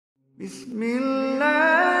بسم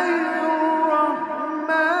الله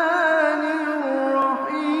الرحمن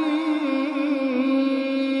الرحيم.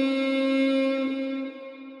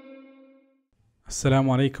 Assalamu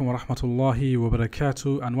alaikum wa rahmatullahi wa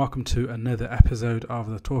barakatuh, and welcome to another episode of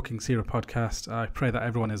the Talking Seerah podcast. I pray that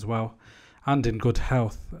everyone is well and in good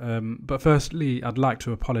health. But firstly, I'd like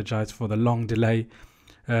to apologize for the long delay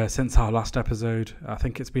since our last episode. I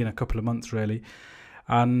think it's been a couple of months really.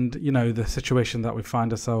 And, you know, the situation that we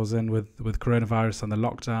find ourselves in with coronavirus and the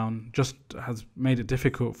lockdown just has made it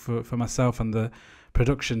difficult for myself and the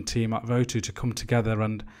production team at VOTU to come together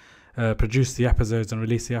and produce the episodes and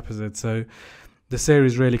release the episodes. So the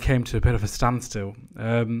series really came to a bit of a standstill.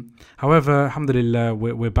 However, alhamdulillah,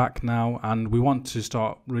 we're back now, and we want to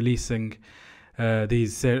start releasing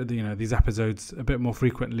these episodes a bit more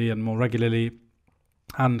frequently and more regularly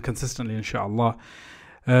and consistently, inshallah.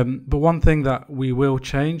 But one thing that we will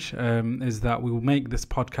change is that we will make this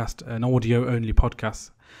podcast an audio-only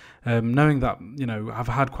podcast. Knowing that, you know, I've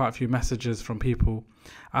had quite a few messages from people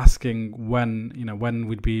asking when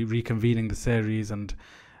we'd be reconvening the series, and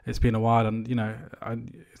it's been a while, and you know,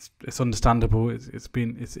 it's understandable. It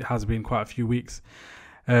has been quite a few weeks.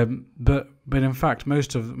 But in fact,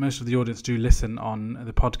 most of the audience do listen on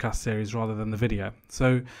the podcast series rather than the video.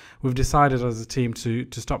 So we've decided as a team to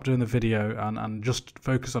stop doing the video and just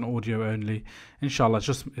focus on audio only. Inshallah,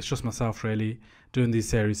 it's just myself really doing these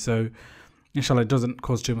series. So inshallah, it doesn't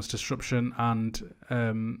cause too much disruption, and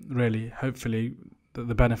really, hopefully,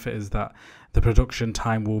 the benefit is that the production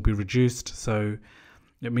time will be reduced. So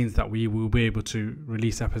it means that we will be able to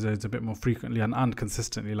release episodes a bit more frequently and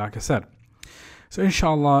consistently, like I said. So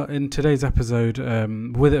inshallah, in today's episode,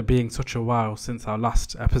 with it being such a while since our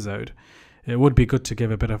last episode, it would be good to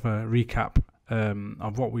give a bit of a recap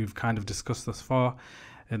of what we've kind of discussed thus far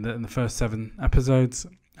in the first 7 episodes,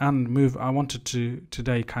 and I wanted to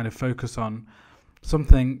today kind of focus on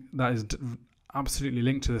something that is absolutely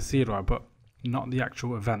linked to the seerah, but not the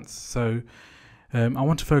actual events. So I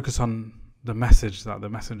want to focus on the message that the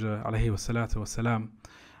Messenger alayhi wassalatu wassalam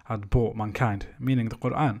had brought mankind, meaning the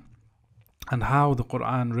Qur'an, and how the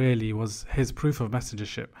Qur'an really was his proof of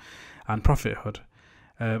messengership and prophethood,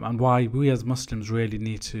 and why we as Muslims really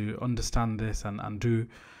need to understand this and do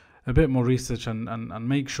a bit more research and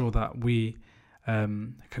make sure that we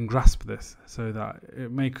can grasp this, so that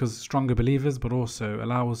it makes us stronger believers, but also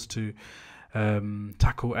allow us to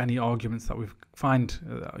tackle any arguments that we find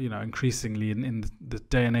increasingly in the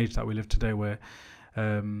day and age that we live today, where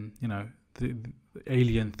the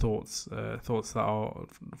alien thoughts that are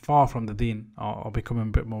far from the deen are becoming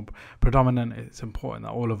a bit more predominant. It's important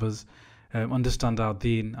that all of us understand our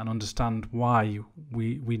deen and understand why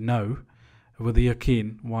we know with the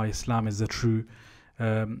yaqeen why Islam is the true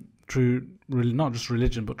not just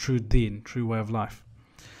religion, but true deen, true way of life.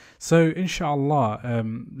 So inshallah,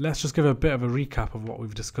 let's just give a bit of a recap of what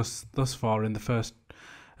we've discussed thus far in the first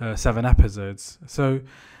 7 episodes. So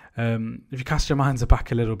if you cast your minds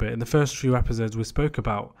back a little bit, in the first few episodes we spoke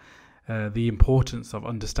about the importance of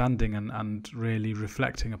understanding and really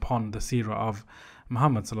reflecting upon the seerah of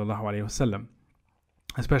Muhammad sallallahu alaihi wasallam,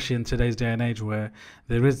 especially in today's day and age, where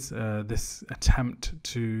there is this attempt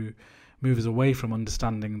to move us away from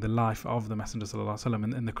understanding the life of the Messenger sallallahu alaihi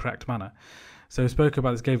wasallam in the correct manner. So we spoke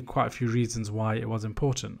about this, gave quite a few reasons why it was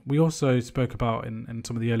important. We also spoke about in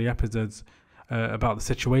some of the early episodes about the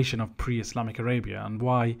situation of pre-Islamic Arabia and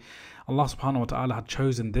why Allah subhanahu wa ta'ala had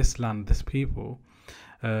chosen this land, this people,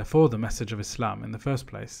 for the message of Islam in the first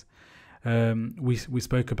place. We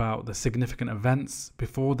spoke about the significant events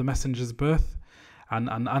before the messenger's birth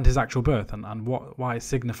and his actual birth, and why it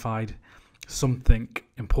signified something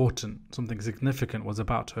important, something significant was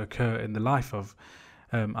about to occur in the life of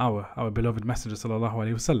our beloved Messenger sallallahu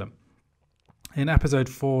alaihi wasallam. In episode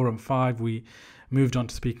 4 and 5, we moved on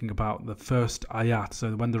to speaking about the first ayat,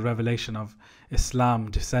 so when the revelation of Islam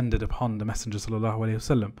descended upon the Messenger sallallahu alaihi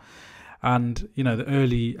wasallam, and you know, the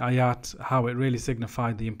early ayat, how it really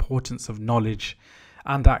signified the importance of knowledge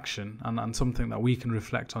and action, and something that we can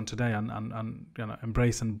reflect on today and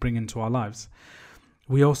embrace and bring into our lives.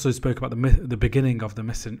 We also spoke about the beginning of the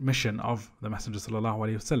mission of the Messenger sallallahu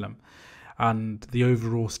alaihi wasallam, and the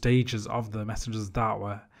overall stages of the Messenger's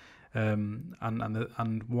da'wah,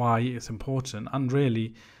 and why it's important, and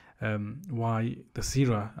really why the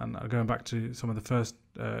seerah, and going back to some of the first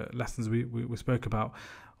lessons we spoke about,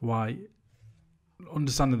 why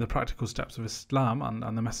understanding the practical steps of Islam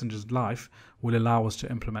and the Messenger's life will allow us to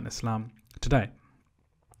implement Islam today.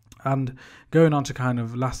 And going on to kind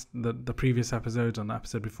of the previous episode and the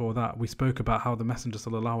episode before that, we spoke about how the Messenger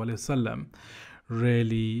sallallahu alaihi wasallam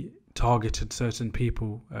really targeted certain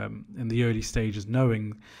people in the early stages,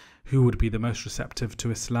 knowing who would be the most receptive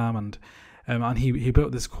to Islam, and he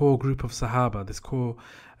built this core group of Sahaba, this core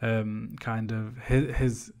kind of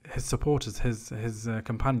his supporters, his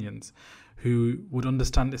companions, who would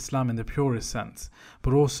understand Islam in the purest sense,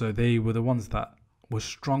 but also they were the ones that were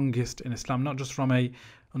strongest in Islam, not just from a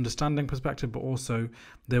understanding perspective, but also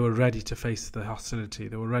they were ready to face the hostility.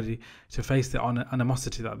 They were ready to face the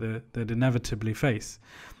animosity that they'd inevitably face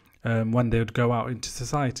when they would go out into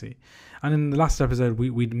society. And in the last episode,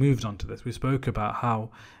 we'd moved on to this. We spoke about how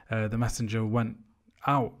the messenger went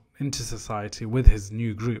out into society with his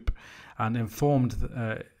new group and informed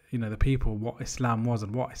the people what Islam was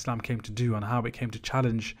and what Islam came to do and how it came to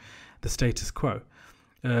challenge the status quo,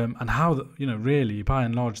 and how really by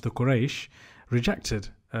and large the Quraysh rejected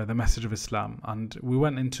the message of Islam. And we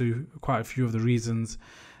went into quite a few of the reasons,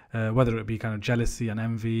 whether it be kind of jealousy and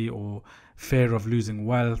envy, or fear of losing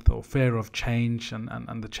wealth, or fear of change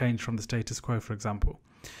and the change from the status quo, for example.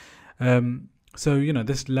 So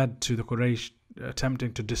this led to the Quraysh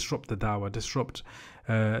attempting to disrupt the dawah, disrupt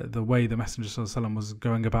the way the Messenger ﷺ was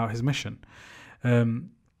going about his mission. And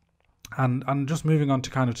just moving on to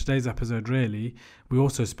kind of today's episode, really, we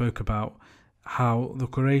also spoke about how the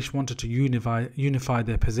Quraysh wanted to unify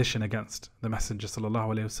their position against the Messenger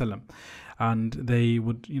ﷺ, and they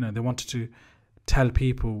would, they wanted to tell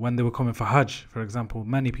people when they were coming for Hajj, for example.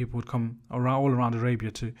 Many people would come all around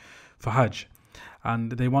Arabia for Hajj,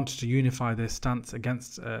 and they wanted to unify their stance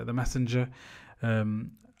against the Messenger,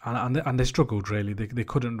 and they struggled really. They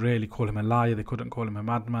couldn't really call him a liar. They couldn't call him a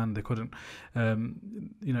madman. They couldn't,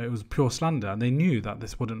 it was pure slander, and they knew that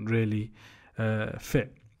this wouldn't really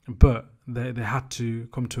fit. But they had to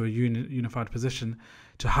come to a unified position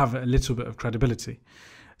to have a little bit of credibility.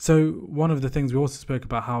 So one of the things we also spoke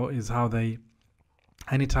about how they,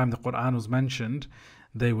 anytime the Qur'an was mentioned,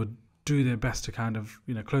 they would do their best to kind of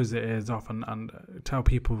close their ears off and tell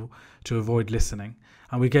people to avoid listening.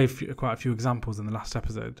 And we gave quite a few examples in the last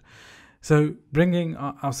episode. So bringing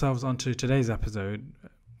ourselves onto today's episode,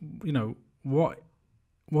 what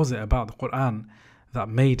was it about the Qur'an that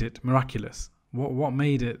made it miraculous? What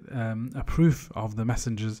made it a proof of the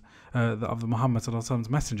messengers of the Muhammad ﷺ's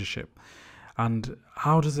messengership? And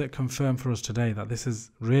how does it confirm for us today that this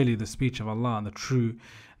is really the speech of Allah and the true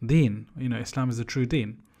deen? Islam is the true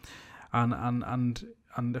deen. And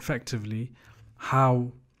effectively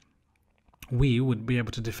how we would be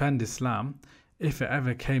able to defend Islam if it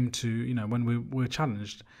ever came to when we were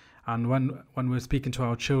challenged, and when we're speaking to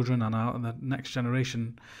our children and the next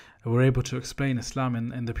generation, we're able to explain Islam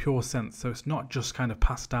in the pure sense. So it's not just kind of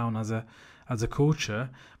passed down as a culture,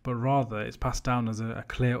 but rather it's passed down as a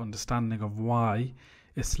clear understanding of why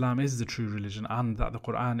Islam is the true religion, and that the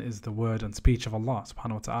Qur'an is the word and speech of Allah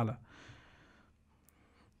subhanahu wa ta'ala.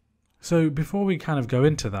 So before we kind of go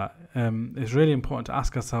into that, it's really important to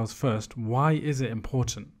ask ourselves first, why is it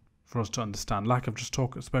important for us to understand? Like I've just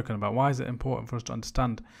spoken about, why is it important for us to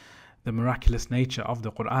understand the miraculous nature of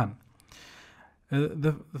the Qur'an?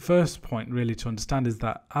 The first point really to understand is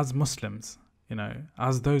that as Muslims,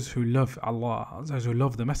 as those who love Allah, as those who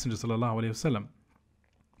love the Messenger sallallahu alaihi wasallam,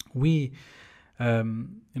 we,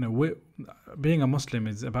 being a Muslim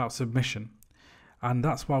is about submission. And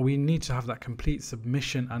that's why we need to have that complete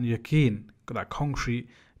submission and yaqeen, that concrete,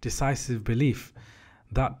 decisive belief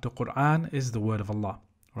that the Qur'an is the word of Allah,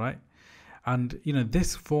 right? And,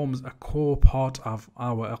 this forms a core part of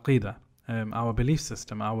our aqidah, our belief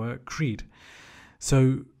system, our creed.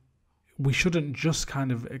 So we shouldn't just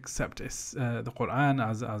kind of accept the Qur'an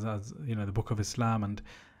as the book of Islam and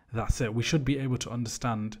that's it. We should be able to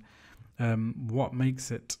understand what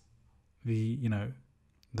makes it the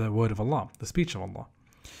word of Allah, the speech of Allah.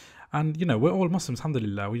 And we're all Muslims,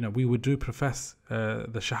 alhamdulillah. We would do profess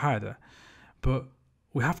the shahada, but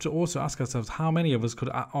we have to also ask ourselves, how many of us could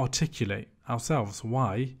articulate ourselves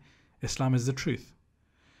why Islam is the truth,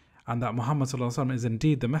 and that Muhammad sallallahu alaihi wasallam is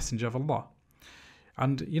indeed the messenger of Allah.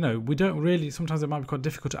 And we don't really, sometimes it might be quite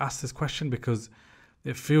difficult to ask this question because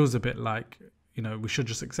it feels a bit like we should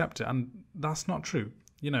just accept it, and that's not true.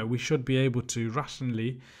 We should be able to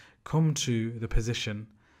rationally come to the position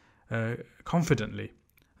confidently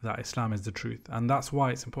that Islam is the truth. And that's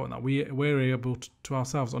why it's important that we're able to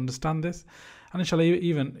ourselves understand this, and inshallah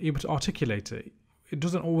even able to articulate it. It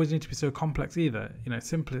doesn't always need to be so complex either.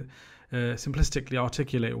 Simplistically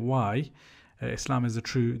articulate why Islam is the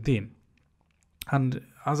true deen. And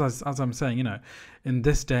as I'm saying, in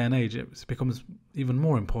this day and age, it becomes even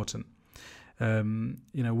more important.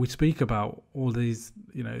 We speak about all these,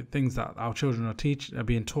 things that our children are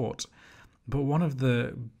being taught. But one of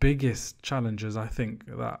the biggest challenges, I think,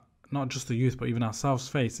 that not just the youth but even ourselves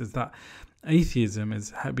face is that atheism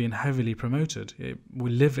is being heavily promoted. We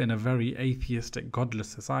live in a very atheistic, godless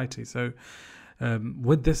society. So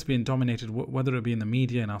with this being dominated, whether it be in the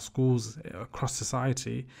media, in our schools, across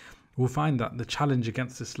society, we'll find that the challenge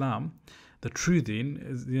against Islam, the true deen,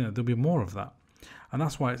 is, there'll be more of that. And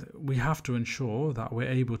that's why we have to ensure that we're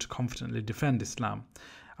able to confidently defend Islam.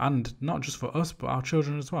 And not just for us, but our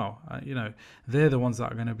children as well. They're the ones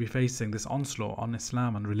that are going to be facing this onslaught on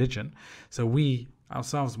Islam and religion. So we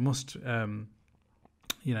ourselves must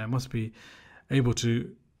be able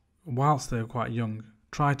to, whilst they're quite young,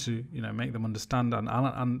 try to make them understand.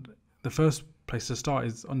 And the first place to start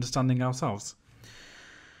is understanding ourselves.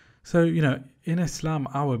 So in Islam,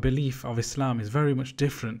 our belief of Islam is very much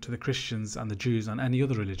different to the Christians and the Jews and any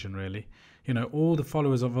other religion, really. All the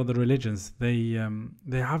followers of other religions, they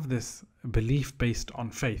have this belief based on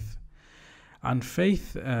faith, and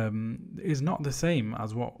faith is not the same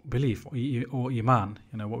as what belief or iman.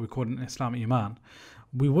 What we call in Islam iman.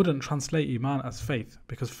 We wouldn't translate iman as faith,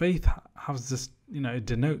 because faith has this. It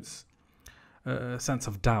denotes a sense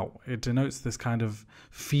of doubt. It denotes this kind of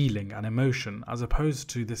feeling and emotion, as opposed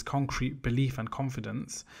to this concrete belief and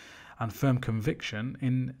confidence and firm conviction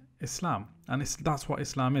in Islam. And that's what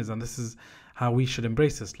Islam is, and this is how we should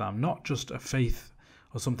embrace Islam, not just a faith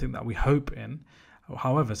or something that we hope in,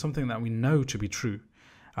 however, something that we know to be true,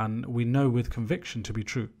 and we know with conviction to be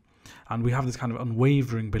true, and we have this kind of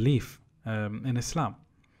unwavering belief in Islam.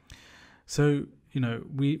 So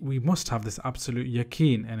we must have this absolute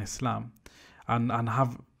yaqeen in Islam, and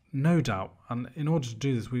have no doubt. And in order to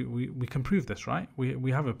do this, we can prove this, right?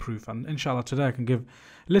 We have a proof, and inshallah today I can give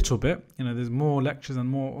a little bit. There's more lectures and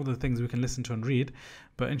more other things we can listen to and read,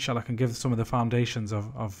 but inshallah I can give some of the foundations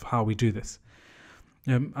of how we do this.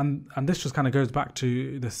 And this just kind of goes back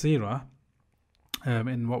to the seerah,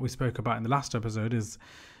 in what we spoke about in the last episode, is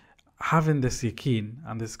having this yaqeen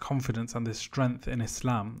and this confidence and this strength in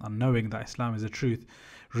Islam, and knowing that Islam is the truth,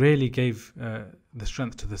 really gave the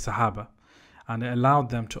strength to the Sahaba. And it allowed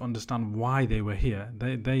them to understand why they were here.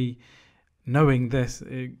 They knowing this,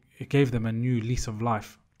 it gave them a new lease of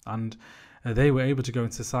life, and they were able to go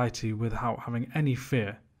in society without having any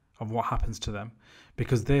fear of what happens to them,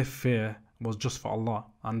 because their fear was just for Allah,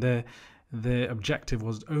 and their objective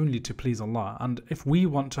was only to please Allah. And if we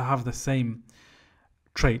want to have the same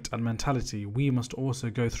trait and mentality, we must also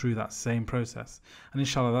go through that same process. And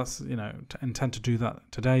inshallah, that's intend to do that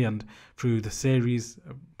today, and through the series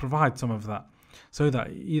provide some of that, so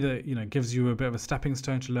that either gives you a bit of a stepping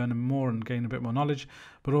stone to learn more and gain a bit more knowledge,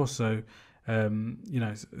 but also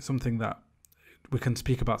something that we can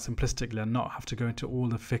speak about simplistically and not have to go into all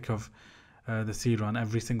the fiqh of the seerah and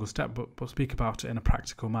every single step, but speak about it in a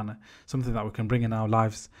practical manner, something that we can bring in our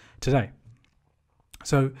lives today.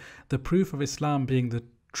 So the proof of Islam being the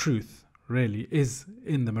truth really is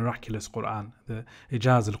in the miraculous Qur'an, the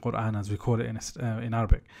ijaz al-Qur'an as we call it in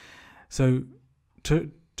Arabic. So to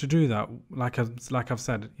do that, like I've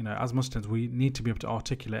said, as Muslims, we need to be able to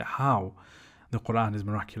articulate how the Qur'an is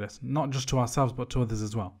miraculous, not just to ourselves but to others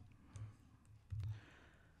as well.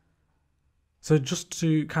 So just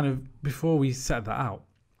to kind of, before we set that out,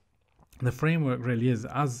 the framework really is,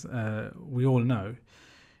 as we all know,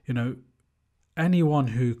 anyone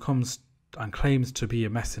who comes and claims to be a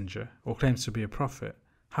messenger or claims to be a prophet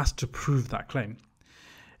has to prove that claim.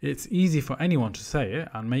 It's easy for anyone to say it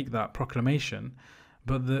and make that proclamation,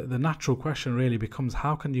 but the natural question really becomes,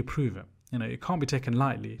 how can you prove it? It can't be taken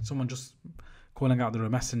lightly. Someone just calling out they're a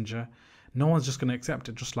messenger, no one's just going to accept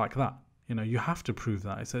it just like that. You have to prove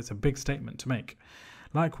that. It's a big statement to make.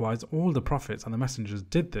 Likewise, all the prophets and the messengers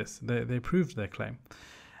did this. They proved their claim.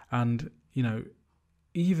 And,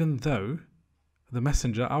 even though the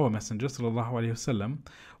messenger, our messenger, sallallahu alaihi wasallam,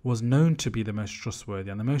 was known to be the most trustworthy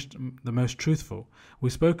and the most truthful. We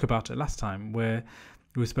spoke about it last time, where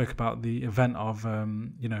we spoke about the event of,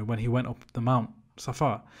 when he went up the Mount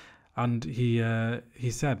Safa, and he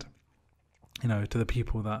said, to the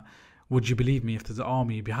people that, would you believe me if there's an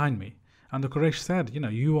army behind me? And the Quraysh said,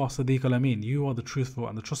 you are Sadiq al-Amin, you are the truthful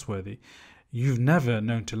and the trustworthy. You've never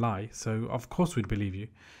known to lie, so of course we'd believe you.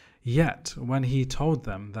 Yet, when he told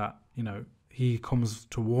them that, he comes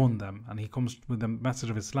to warn them and he comes with the message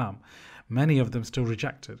of Islam, many of them still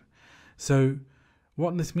rejected. So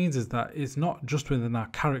what this means is that it's not just within our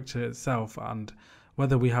character itself, and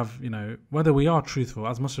whether we have, whether we are truthful,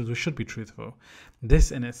 as Muslims we should be truthful.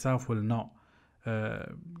 This in itself will not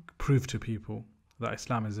prove to people that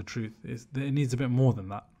Islam is the truth. It needs a bit more than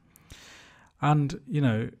that. And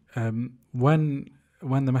when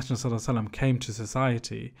the Messenger sallallahu alaihi wasallam came to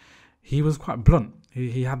society, he was quite blunt.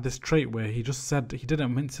 He had this trait where he just said, he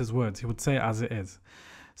didn't mince his words. He would say it as it is.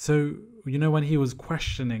 So, when he was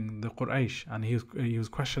questioning the Quraysh, and he was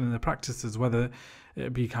questioning the practices, whether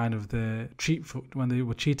it be kind of the cheat when they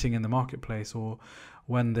were cheating in the marketplace, or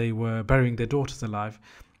when they were burying their daughters alive,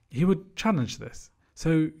 he would challenge this.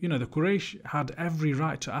 So, the Quraysh had every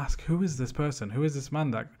right to ask, who is this person? Who is this man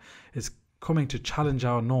that is coming to challenge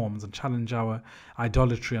our norms and challenge our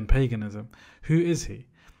idolatry and paganism? Who is he?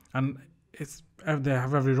 And they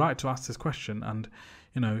have every right to ask this question, and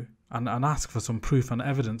and ask for some proof and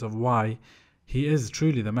evidence of why he is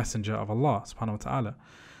truly the messenger of Allah subhanahu wa ta'ala.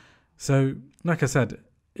 So, like I said,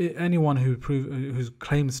 anyone who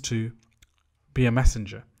claims to be a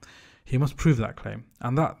messenger, he must prove that claim,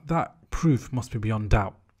 and that proof must be beyond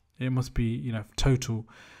doubt. It must be total,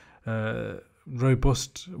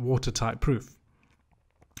 robust, watertight proof.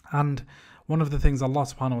 And one of the things Allah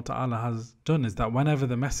subhanahu wa ta'ala has done is that whenever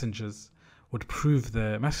the messengers would prove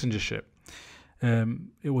their messengership,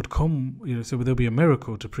 it would come, so there'll be a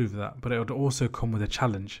miracle to prove that, but it would also come with a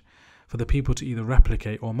challenge for the people to either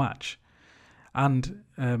replicate or match. And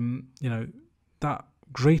that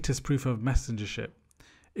greatest proof of messengership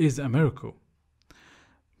is a miracle.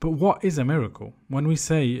 But what is a miracle? When we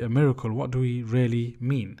say a miracle, what do we really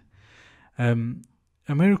mean?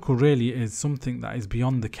 A miracle really is something that is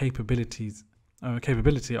beyond the capability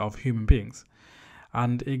of human beings,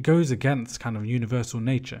 and it goes against kind of universal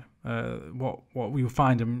nature. What we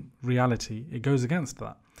find in reality, it goes against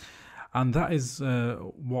that, and that is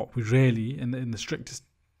what we really, in the strictest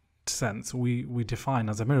sense, we define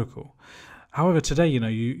as a miracle. However, today,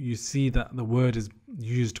 you see that the word is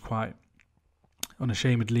used quite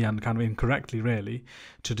unashamedly and kind of incorrectly, really,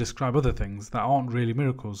 to describe other things that aren't really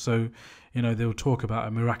miracles. So, they'll talk about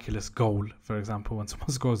a miraculous goal, for example, when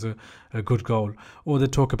someone scores a good goal, or they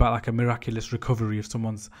talk about like a miraculous recovery if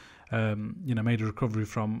someone's made a recovery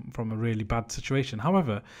from a really bad situation.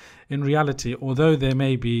 However, in reality, although there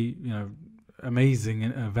may be amazing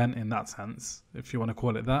event in that sense, if you want to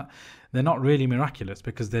call it that, they're not really miraculous,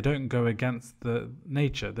 because they don't go against the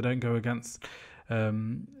nature. They don't go against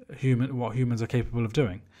what humans are capable of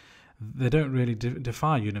doing. They don't really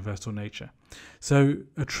defy universal nature. So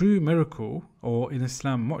a true miracle, or in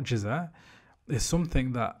Islam mu'jiza, is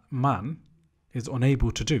something that man is unable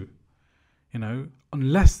to do,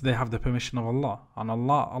 unless they have the permission of Allah, and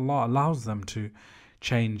Allah allows them to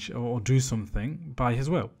change or do something by His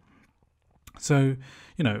will. So,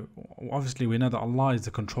 obviously we know that Allah is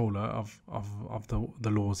the controller of the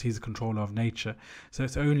laws. He's the controller of nature. So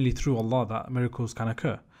it's only through Allah that miracles can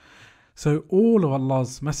occur. So all of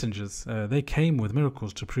Allah's messengers, they came with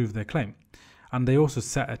miracles to prove their claim. And they also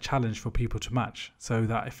set a challenge for people to match, so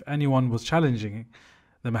that if anyone was challenging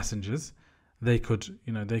the messengers, they could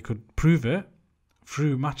prove it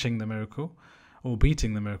through matching the miracle or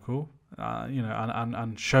beating the miracle,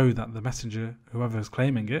 and show that the messenger, whoever is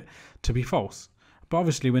claiming it, to be false. But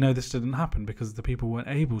obviously we know this didn't happen because the people weren't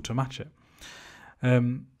able to match it.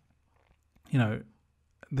 The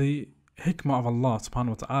hikmah of Allah subhanahu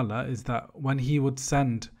wa ta'ala is that when He would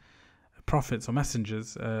send prophets or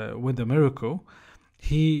messengers with a miracle,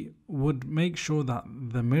 He would make sure that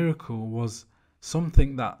the miracle was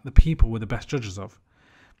something that the people were the best judges of.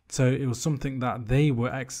 So it was something that they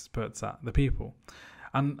were experts at, the people.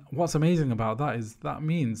 And what's amazing about that is that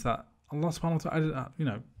means that Allah subhanahu wa ta'ala,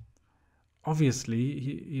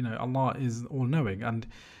 obviously, Allah is all-knowing, and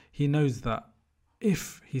He knows that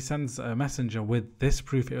if He sends a messenger with this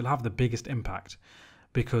proof, it will have the biggest impact,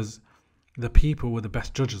 because the people were the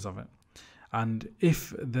best judges of it. And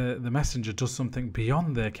if the messenger does something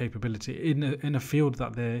beyond their capability in a field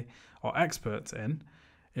that they are experts in,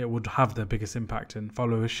 it would have the biggest impact in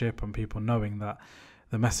followership and people knowing that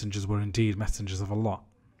the messengers were indeed messengers of Allah.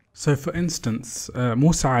 So, for instance,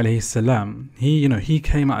 Musa alayhi salam, he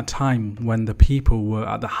came at a time when the people were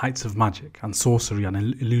at the heights of magic and sorcery and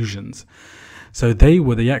illusions. So they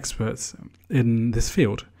were the experts in this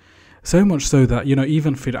field. So much so that,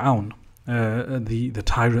 even Fir'aun, the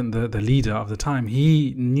tyrant, the leader of the time,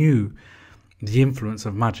 he knew the influence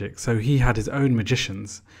of magic. So he had his own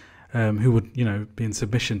magicians who would, be in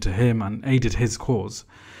submission to him and aided his cause.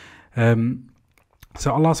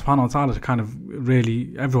 So Allah subhanahu wa ta'ala kind of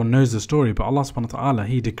really, everyone knows the story, but Allah subhanahu wa ta'ala,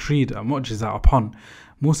 He decreed a mu'jiza upon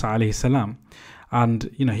Musa alayhi salam. And,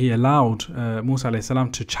 He allowed Musa alayhi salam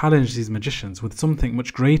to challenge these magicians with something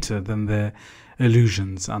much greater than their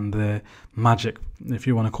illusions and their magic, if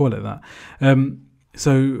you want to call it that.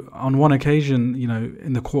 So on one occasion,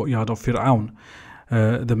 in the courtyard of Fir'aun,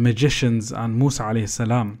 the magicians and Musa alayhi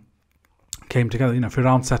salam came together.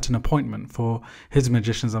 Fir'aun set an appointment for his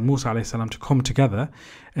magicians and Musa alayhi salam to come together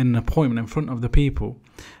in an appointment in front of the people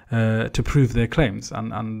to prove their claims,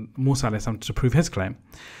 and Musa alayhi salam to prove his claim.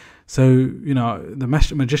 So, the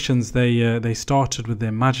magicians, they started with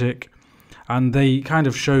their magic, and they kind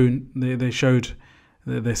of showed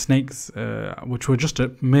their snakes, which were just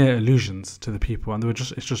mere illusions to the people, and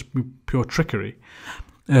it's just pure trickery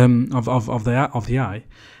of the eye.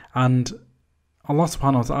 And Allah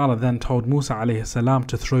subhanahu wa ta'ala then told Musa alayhi salam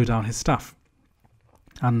to throw down his staff,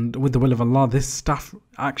 and with the will of Allah, this staff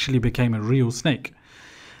actually became a real snake,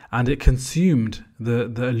 and it consumed the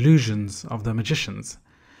illusions of the magicians.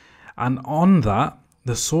 And on that,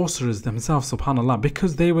 the sorcerers themselves, subhanallah,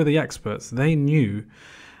 because they were the experts, they knew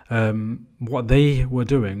what they were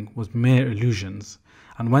doing was mere illusions.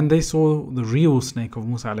 And when they saw the real snake of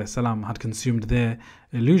Musa alayhi salam had consumed their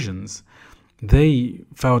illusions, they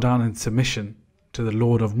fell down in submission to the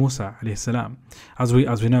Lord of Musa alayhi salam, as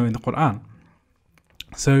we know in the Qur'an.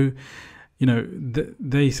 So,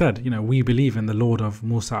 they said, we believe in the Lord of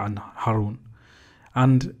Musa and Harun.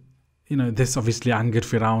 And this obviously angered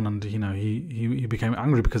Fir'aun, and he became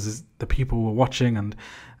angry because the people were watching, and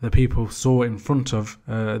the people saw in front of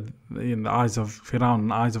in the eyes of Fir'aun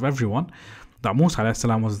and the eyes of everyone that Musa alayhi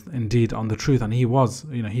salam was indeed on the truth, and he was,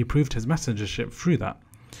 he proved his messengership through that.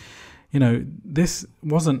 This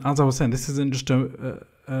wasn't, as I was saying, this isn't just a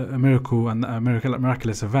miracle and a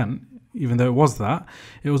miraculous event, even though it was that.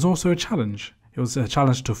 It was also a challenge. It was a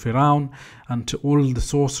challenge to Fir'aun and to all the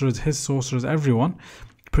sorcerers, his sorcerers, everyone,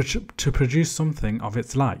 to produce something of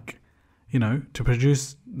its like, to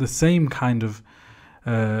produce the same kind of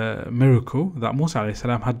miracle that Musa alayhi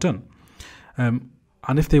salam had done.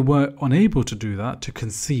 And if they were unable to do that, to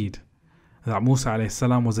concede that Musa alayhi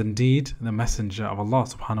salam was indeed the messenger of Allah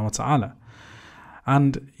subhanahu wa ta'ala.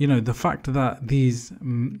 And, the fact that these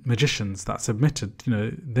magicians that submitted,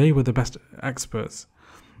 they were the best experts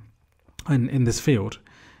in this field,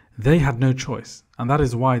 they had no choice, and that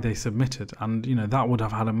is why they submitted. And that would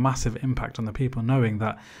have had a massive impact on the people, knowing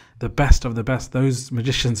that the best of the best, those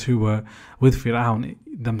magicians who were with Fir'aun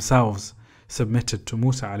themselves, submitted to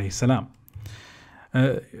Musa alayhi salam.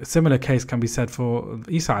 A similar case can be said for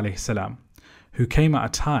Isa alayhi salam, who came at a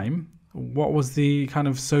time. What was the kind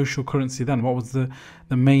of social currency then? What was the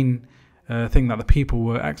main thing that the people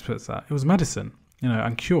were experts at? It was medicine,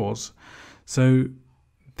 and cures. So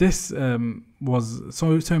this was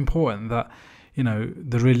so important that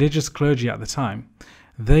the religious clergy at the time,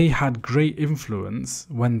 they had great influence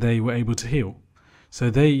when they were able to heal. So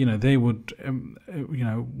they would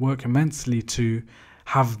work immensely to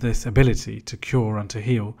have this ability to cure and to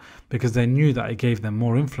heal, because they knew that it gave them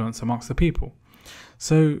more influence amongst the people.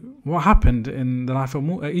 So what happened in the life of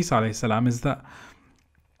Isa alayhi salam is that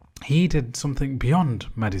he did something beyond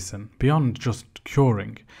medicine, beyond just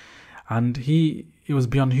curing, and it was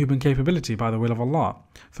beyond human capability by the will of Allah.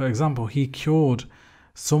 For example, he cured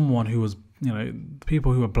someone who was,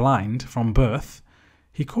 people who were blind from birth.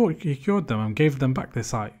 He cured them and gave them back their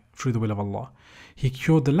sight through the will of Allah. He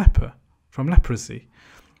cured the leper from leprosy,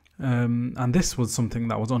 and this was something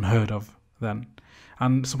that was unheard of then.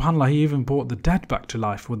 And subhanAllah, he even brought the dead back to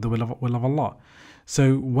life with the will of Allah.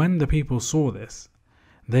 So when the people saw this,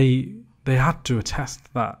 they had to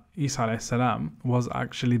attest that Isa alayhi salam was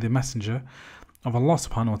actually the messenger of Allah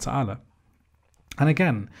subhanahu wa ta'ala. And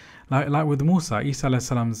again, like with Musa, Isa alayhi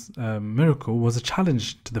salam's miracle was a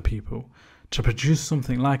challenge to the people to produce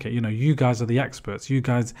something like it. You guys are the experts. You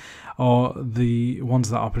guys are the ones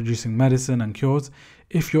that are producing medicine and cures.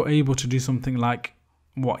 If you're able to do something like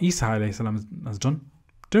what Isa alayhi salam has done,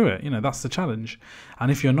 do it. That's the challenge. And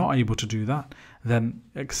if you're not able to do that, then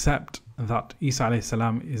accept that Isa alayhi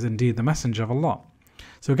salam is indeed the messenger of Allah.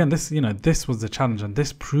 So again, this was the challenge, and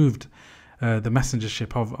this proved the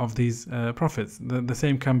messengership of these prophets. The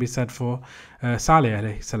same can be said for Salih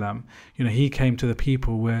alayhi salam. He came to the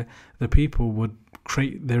people where the people would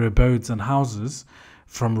create their abodes and houses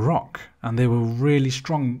from rock, and they were really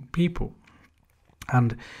strong people.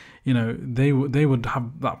 And they would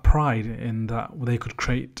have that pride in that they could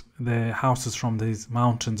create their houses from these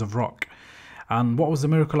mountains of rock. And what was the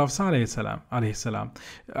miracle of Salih alayhi salam?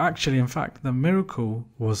 Actually, in fact, the miracle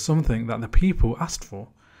was something that the people asked for,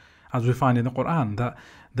 as we find in the Qur'an, that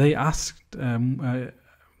they asked the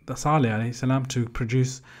Salih alayhi salam to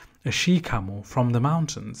produce a she-camel from the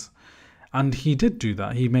mountains. And he did do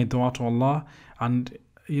that. He made dua to Allah, and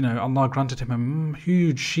Allah granted him a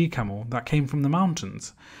huge she-camel that came from the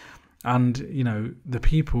mountains. And the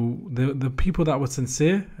people that were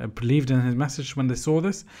sincere believed in his message when they saw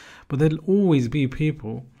this, but there'll always be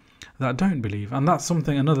people that don't believe. And that's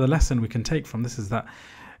another lesson we can take from this, is that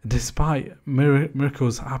despite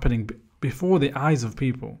miracles happening before the eyes of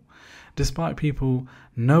people, despite people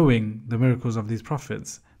knowing the miracles of these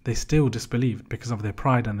prophets, they still disbelieved because of their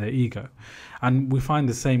pride and their ego. And we find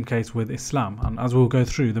the same case with Islam, and as we'll go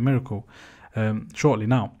through the miracle shortly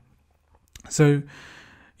now. So,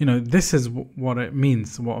 this is what it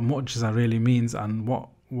means, what a mu'jiza really means, and what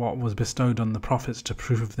was bestowed on the prophets to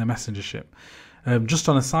prove their messengership. Just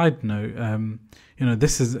on a side note,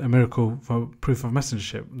 this is a miracle for proof of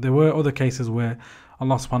messengership. There were other cases where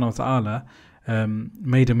Allah subhanahu wa ta'ala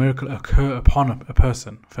made a miracle occur upon a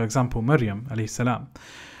person. For example, Maryam alayhi salam,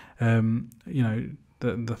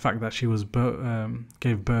 the fact that she was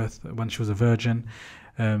gave birth when she was a virgin,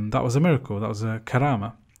 that was a miracle, that was a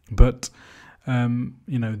karama. But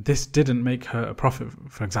this didn't make her a prophet,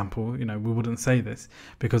 for example. We wouldn't say this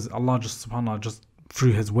because Allah just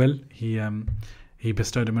through His will, He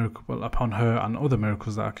bestowed a miracle upon her and other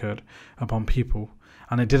miracles that occurred upon people.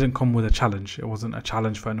 And it didn't come with a challenge. It wasn't a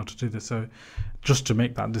challenge for her not to do this. So just to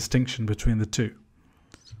make that distinction between the two.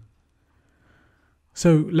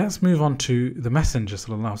 So let's move on to the Messenger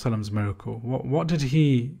sallallahu alaihi wasallam's miracle. What did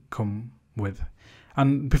he come with?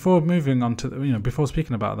 And before moving on to, before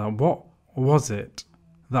speaking about that, what was it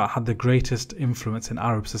that had the greatest influence in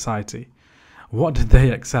Arab society? What did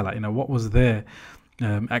they excel at? What was their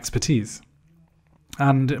expertise?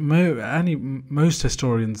 And most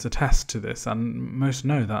historians attest to this, and most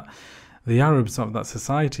know that the Arabs of that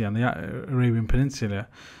society and the Arabian Peninsula,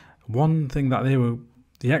 one thing that they were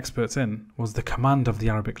the experts in was the command of the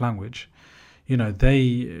Arabic language.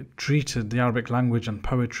 They treated the Arabic language and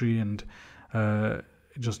poetry and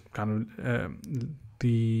just kind of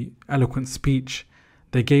the eloquent speech,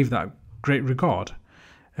 they gave that great regard.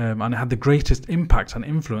 And it had the greatest impact and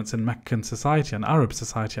influence in Meccan society and Arab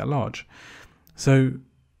society at large. So,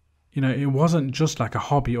 it wasn't just like a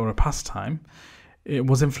hobby or a pastime. It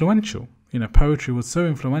was influential. Poetry was so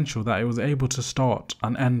influential that it was able to start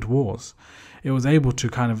and end wars. It was able to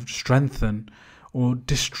kind of strengthen or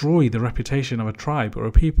destroy the reputation of a tribe or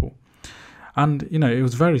a people. And, it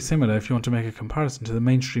was very similar, if you want to make a comparison, to the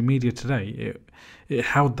mainstream media today. It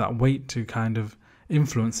held that weight to kind of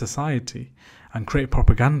influence society and create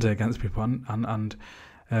propaganda against people and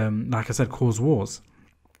like I said, cause wars.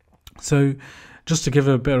 So just to give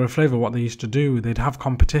a bit of a flavour of what they used to do, they'd have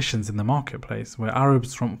competitions in the marketplace where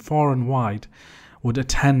Arabs from far and wide would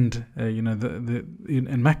attend,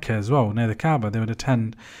 in Mecca as well, near the Kaaba, they would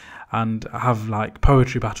attend and have like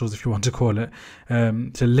poetry battles, if you want to call it,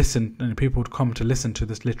 to listen, and people would come to listen to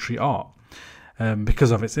this literary art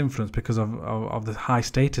because of its influence, because of the high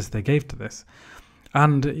status they gave to this.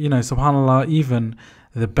 And, subhanAllah, even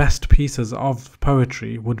the best pieces of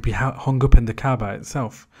poetry would be hung up in the Kaaba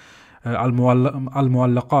itself.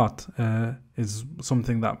 Al-Mu'allaqat is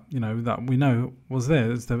something that, that we know was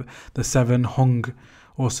there. It's the 7 hung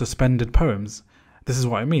or suspended poems. This is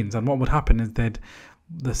what it means. And what would happen is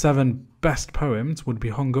the 7 best poems would be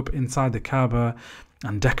hung up inside the Kaaba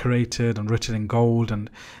and decorated and written in gold. And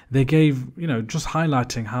they gave, just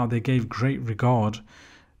highlighting how they gave great regard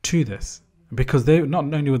to this. Because they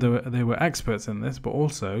not only were experts in this, but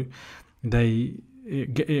also it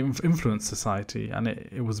influenced society, and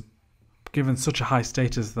it was given such a high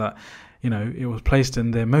status that it was placed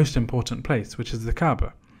in their most important place, which is the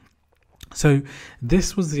Kaaba. So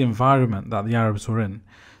this was the environment that the Arabs were in.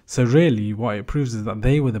 So really, what it proves is that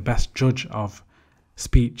they were the best judge of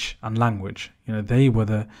speech and language. They were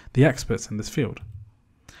the experts in this field.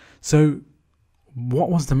 So what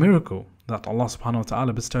was the miracle that Allah subhanahu wa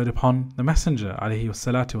ta'ala bestowed upon the Messenger alayhi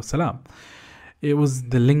wassalatu wassalam? It was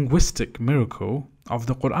the linguistic miracle of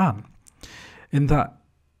the Qur'an, in that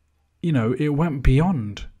it went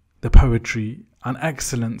beyond the poetry and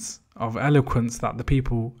excellence of eloquence that the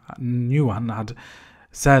people knew and had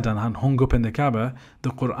said and had hung up in the Kaaba.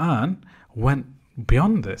 The Qur'an went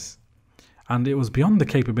beyond this, and it was beyond the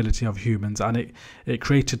capability of humans, and it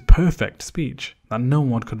created perfect speech that no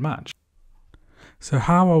one could match. So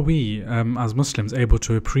how are we as Muslims able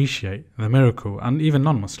to appreciate the miracle, and even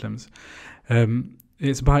non-Muslims?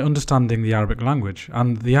 It's by understanding the Arabic language,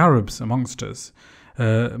 and the Arabs amongst us,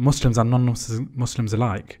 Muslims and non-Muslims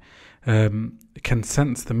alike, can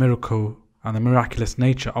sense the miracle and the miraculous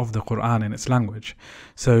nature of the Qur'an in its language.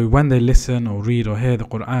 So when they listen or read or hear the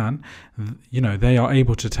Qur'an, they are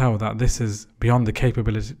able to tell that this is beyond the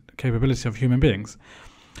capability of human beings.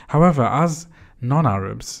 However, as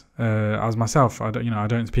non-Arabs, as myself, I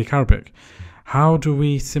don't speak Arabic. How do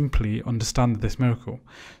we simply understand this miracle?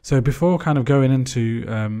 So before kind of going into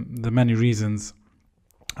the many reasons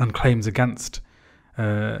and claims against,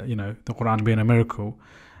 the Quran being a miracle,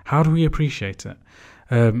 how do we appreciate it?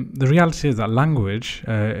 The reality is that language,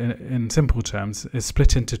 in simple terms, is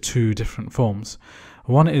split into two different forms.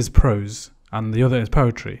 One is prose and the other is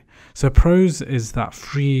poetry. So prose is that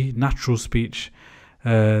free, natural speech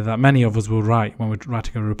that many of us will write when we're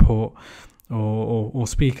writing a report or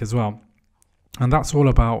speak as well. And that's all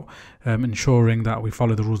about ensuring that we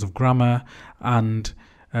follow the rules of grammar, and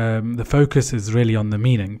the focus is really on the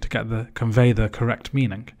meaning to convey the correct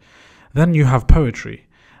meaning. Then you have poetry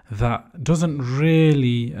that doesn't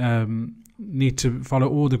really need to follow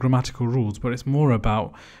all the grammatical rules, but it's more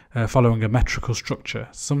about following a metrical structure,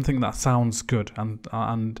 something that sounds good,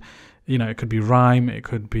 and it could be rhyme, it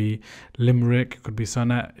could be limerick, it could be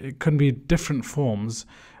sonnet, it could be different forms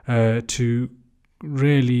to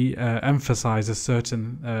really emphasize a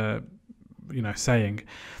certain saying,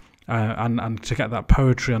 and to get that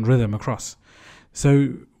poetry and rhythm across. So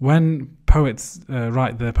when poets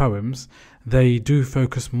write their poems, they do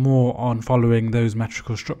focus more on following those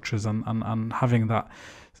metrical structures and having that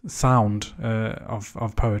sound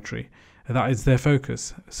of poetry. That is their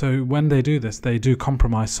focus. So when they do this, they do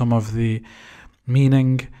compromise some of the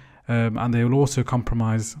meaning, and they will also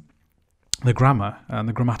compromise the grammar and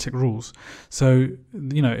the grammatic rules. So,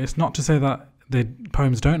 it's not to say that the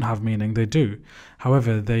poems don't have meaning, they do.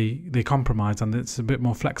 However, they compromise, and it's a bit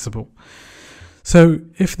more flexible. So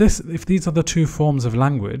if these are the two forms of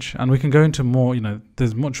language, and we can go into more,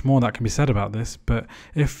 there's much more that can be said about this, but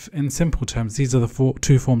if in simple terms these are the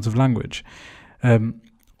two forms of language,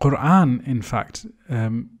 Qur'an in fact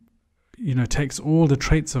takes all the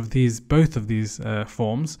traits of both of these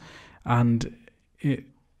forms, and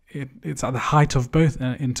it's at the height of both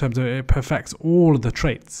in terms of it perfects all the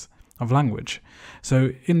traits of language. So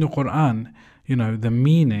in the Qur'an, the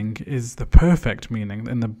meaning is the perfect meaning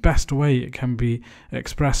in the best way it can be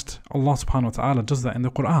expressed. Allah subhanahu wa ta'ala does that in the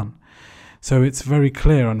Qur'an. So it's very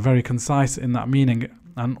clear and very concise in that meaning,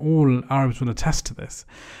 and all Arabs will attest to this.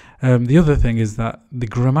 The other thing is that the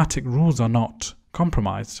grammatic rules are not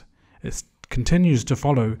compromised. It continues to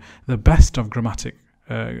follow the best of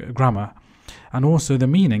grammar. And also the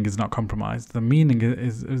meaning is not compromised. The meaning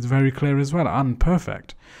is very clear as well and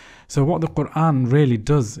perfect. So what the Qur'an really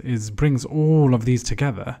does is brings all of these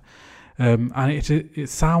together, and it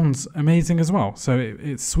sounds amazing as well. So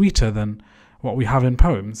it's sweeter than what we have in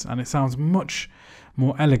poems, and it sounds much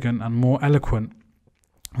more elegant and more eloquent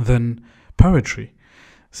than poetry.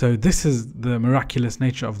 So this is the miraculous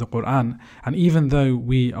nature of the Qur'an. And even though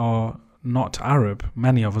we are not Arab,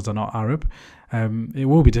 many of us are not Arab, it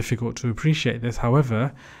will be difficult to appreciate this.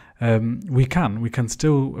 However, we can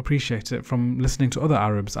still appreciate it from listening to other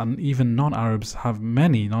Arabs, and even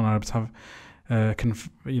many non-Arabs have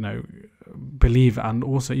believe, and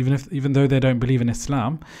also even though they don't believe in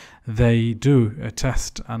Islam, they do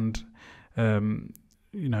attest and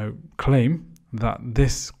claim that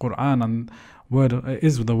this Qur'an and word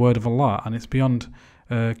is the word of Allah, and it's beyond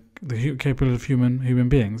the capability of human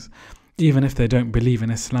beings, even if they don't believe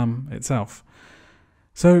in Islam itself.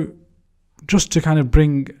 So just to kind of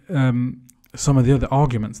bring some of the other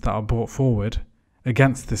arguments that are brought forward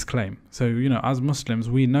against this claim. So, as Muslims,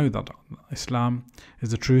 we know that Islam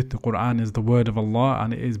is the truth, the Qur'an is the word of Allah,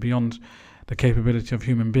 and it is beyond the capability of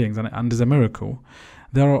human beings, and is a miracle.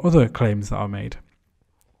 There are other claims that are made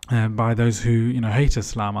by those who hate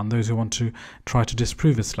Islam and those who want to try to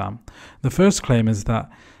disprove Islam. The first claim is that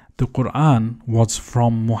the Qur'an was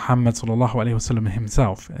from Muhammad sallallahu alaihi wasallam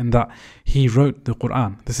himself, and that he wrote the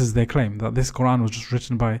Qur'an. This is their claim, that this Qur'an was just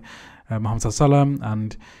written by Muhammad sallallahu alaihi wasallam,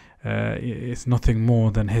 and it's nothing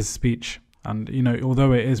more than his speech. And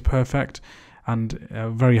although it is perfect and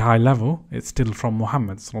very high level, it's still from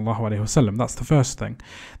Muhammad sallallahu alaihi wasallam. That's the first thing.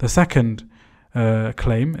 The second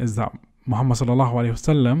claim is that Muhammad sallallahu alaihi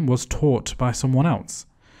wasallam was taught by someone else,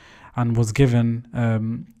 and was given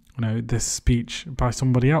this speech by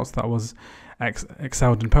somebody else that was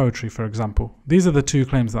excelled in poetry, for example. These are the two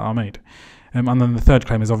claims that are made. And then the third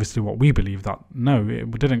claim is obviously what we believe, that no,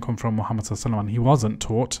 it didn't come from Muhammad sallallahu alaihi wasallam, and he wasn't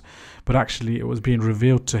taught, but actually it was being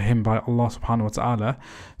revealed to him by Allah subhanahu wa ta'ala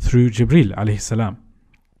through Jibreel alayhi salam.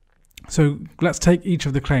 So let's take each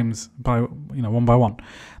of the claims by one by one.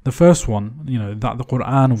 The first one, that the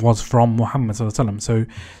Qur'an was from Muhammad sallallahu alaihi wasallam. So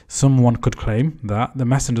someone could claim that the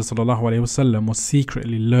Messenger sallallahu alaihi wasallam was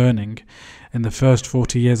secretly learning in the first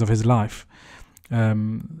 40 years of his life,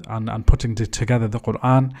 and putting together the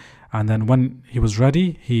Qur'an, and then when he was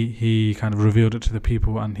ready, he kind of revealed it to the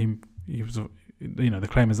people, and he was the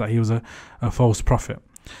claim is that he was a false prophet.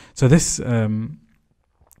 So this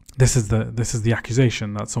is the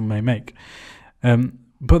accusation that some may make,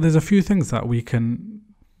 but there's a few things that we can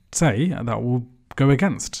say that will go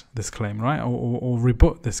against this claim, right, or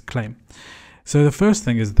rebut this claim. So the first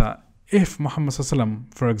thing is that if Muhammad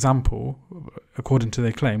ﷺ, for example, according to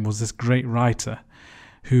their claim, was this great writer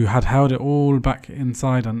who had held it all back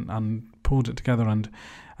inside and pulled it together and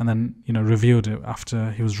then, you know, revealed it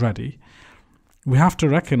after he was ready, we have to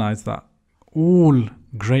recognize that all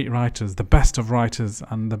great writers, the best of writers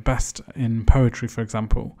and the best in poetry, for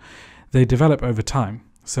example, they develop over time.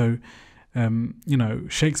 So, you know,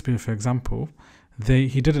 Shakespeare, for example,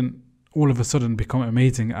 he didn't all of a sudden become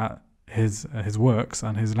amazing at his works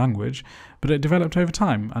and his language, but it developed over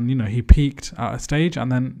time. And, you know, he peaked at a stage,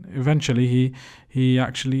 and then eventually he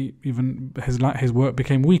actually, even his work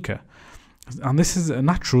became weaker. And this is a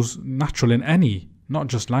natural in any, not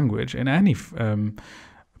just language, in any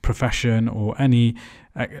profession or any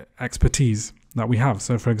expertise that we have.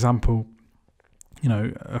 So, for example, you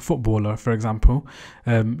know, a footballer, for example,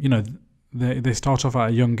 you know, they start off at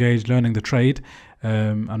a young age learning the trade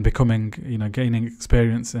and becoming, you know, gaining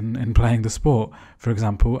experience in playing the sport, for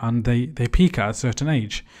example, and they peak at a certain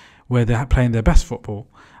age where they're playing their best football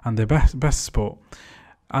and their best sport.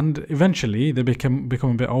 And eventually they become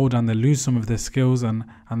a bit older and they lose some of their skills and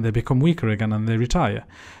they become weaker again and they retire.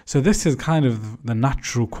 So this is kind of the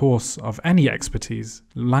natural course of any expertise,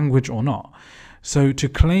 language or not. So to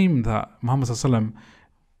claim that Muhammad ﷺ,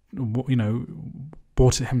 you know,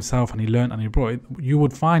 bought it himself and he learned and he brought it, you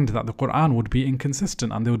would find that the Qur'an would be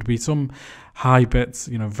inconsistent and there would be some high bits,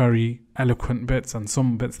 you know, very eloquent bits, and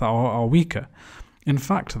some bits that are weaker. In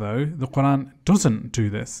fact, though, the Qur'an doesn't do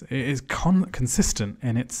this. It is consistent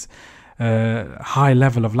in its high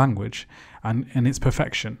level of language and in its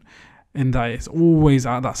perfection, in that it's always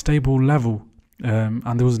at that stable level.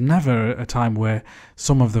 And there was never a time where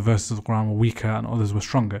some of the verses of the Qur'an were weaker and others were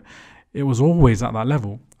stronger. It was always at that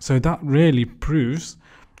level. So that really proves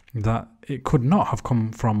that it could not have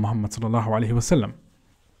come from Muhammad sallallahu alaihi wasallam.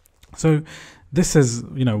 So this is,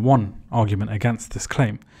 you know, one argument against this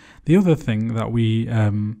claim. The other thing that we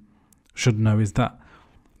should know is that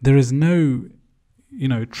there is no, you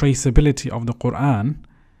know, traceability of the Qur'an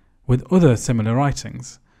with other similar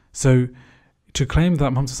writings. So to claim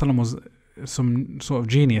that Muhammad sallallahu alaihi wasallam was some sort of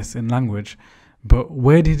genius in language, but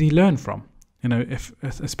where did he learn from? You know,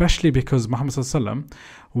 especially because Muhammad sallallahu alaihi wasallam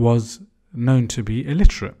was known to be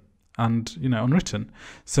illiterate and, you know, unwritten.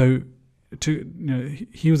 So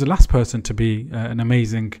he was the last person to be an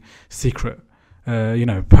amazing secret, you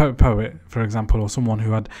know, poet, for example, or someone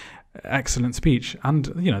who had excellent speech.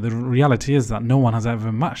 And, you know, the reality is that no one has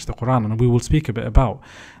ever matched the Qur'an, and we will speak a bit about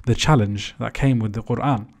the challenge that came with the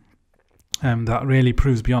Qur'an. That really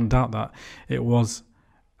proves beyond doubt that it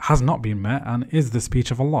has not been met and is the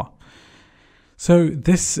speech of Allah. So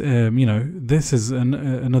this, you know, this is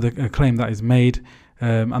another claim that is made.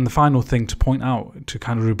 And the final thing to point out, to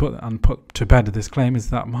kind of rebut and put to bed this claim, is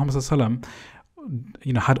that Muhammad sallallahu alaihi wasallam,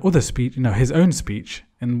 you know, had other speech, you know, his own speech,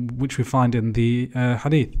 in which we find in the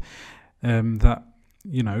hadith, that,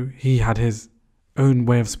 you know, he had his own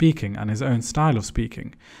way of speaking and his own style of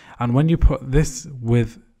speaking. And when you put this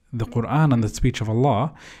with the Qur'an and the speech of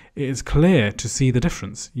Allah, it is clear to see the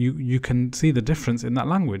difference. You can see the difference in that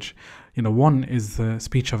language. You know, one is the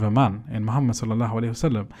speech of a man in Muhammad sallallahu alaihi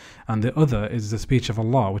wasallam, and the other is the speech of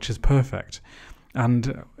Allah, which is perfect.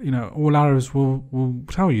 And, you know, all Arabs will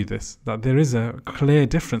tell you this, that there is a clear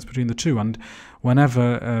difference between the two. And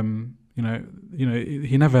whenever, you know,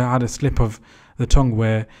 he never had a slip of the tongue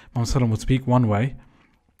where Muhammad sallallahu would speak one way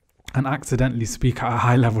and accidentally speak at a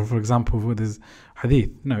high level, for example, with his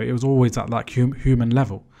hadith. No, it was always at that human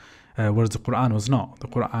level, whereas the Qur'an was not. The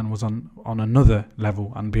Qur'an was on another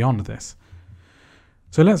level and beyond this.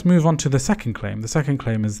 So let's move on to the second claim. The second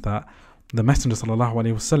claim is that the Messenger sallallahu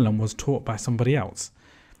alaihi wasallam was taught by somebody else.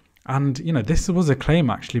 And, you know, this was a claim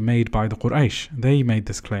actually made by the Quraysh. They made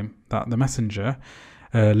this claim that the Messenger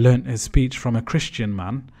learnt his speech from a Christian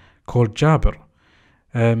man called Jabir.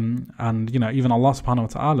 And, you know, even Allah subhanahu wa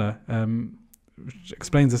ta'ala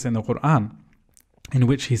explains this in the Qur'an, in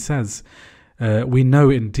which he says, we know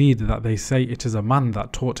indeed that they say it is a man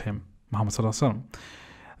that taught him, Muhammad sallallahu alaihi wasallam.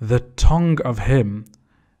 The tongue of him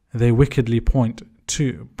they wickedly point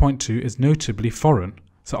to is notably foreign.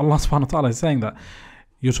 So Allah subhanahu wa ta'ala is saying that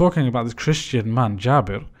you're talking about this Christian man,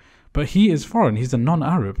 Jabir, but he is foreign, he's a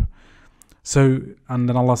non-Arab. So, and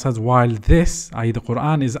then Allah says, while this, i.e. the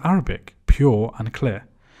Qur'an, is Arabic, pure and clear.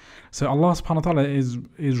 So Allah subhanahu wa ta'ala is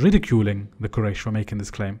ridiculing the Quraysh for making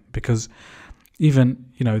this claim, because even,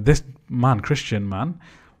 you know, this man, Christian man,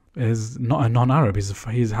 is not a non-Arab,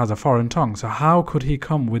 he has a foreign tongue. So how could he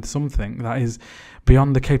come with something that is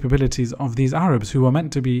beyond the capabilities of these Arabs, who are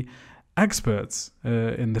meant to be experts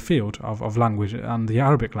in the field of language and the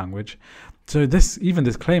Arabic language? So even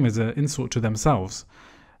this claim is an insult to themselves.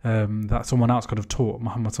 that someone else could have taught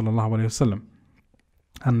Muhammad sallallahu alaihi wasallam.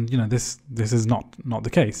 And this is not the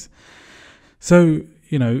case. So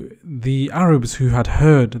the Arabs who had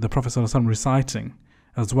heard the Prophet sallallahu alaihi wasallam reciting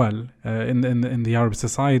as well in the Arab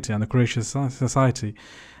society and the Quraysh society,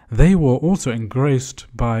 they were also engrossed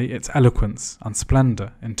by its eloquence and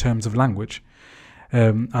splendor in terms of language.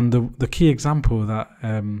 And the key example that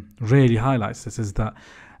really highlights this is that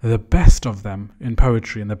the best of them in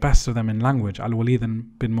poetry and the best of them in language, Al-Walid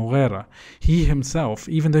bin Mughira, he himself,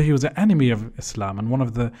 even though he was an enemy of Islam and one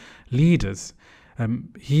of the leaders,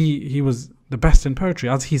 he was the best in poetry,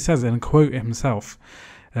 as he says in a quote himself.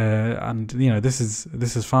 And this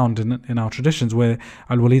is found in our traditions, where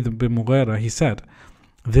Al-Walid bin Mughira, he said,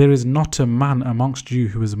 "There is not a man amongst you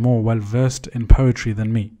who is more well versed in poetry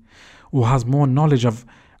than me, or has more knowledge of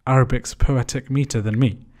Arabic's poetic meter than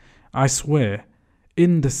me. I swear,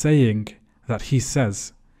 in the saying that he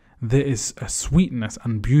says, there is a sweetness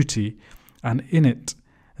and beauty, and in it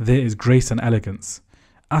there is grace and elegance.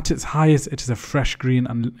 At its highest it is a fresh green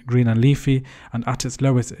and leafy, and at its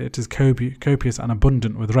lowest it is copious and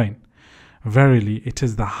abundant with rain. Verily, it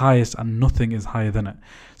is the highest, and nothing is higher than it."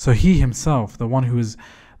 So he himself, the one who is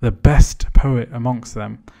the best poet amongst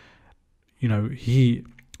them, he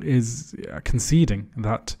is conceding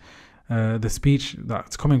that the speech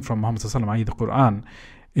that's coming from Muhammad sallallahu alaihi wasallam, the Qur'an,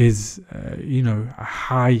 is a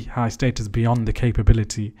high status beyond the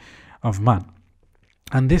capability of man.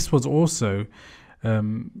 And this was also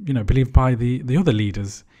believed by the other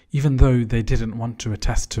leaders, even though they didn't want to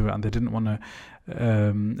attest to it and they didn't want to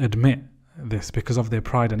admit this because of their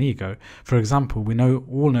pride and ego. For example, we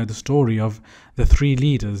all know the story of the three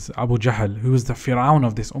leaders. Abu Jahl, who was the Fir'aun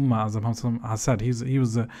of this Ummah, as the Prophet has said, he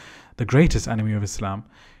was the greatest enemy of Islam.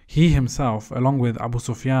 He himself, along with Abu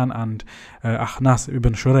Sufyan and Akhnas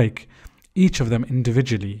ibn Shuraik, each of them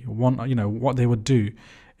individually, what they would do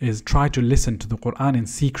is try to listen to the Qur'an in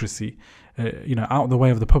secrecy, out of the way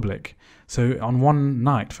of the public. So on one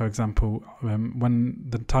night, for example, when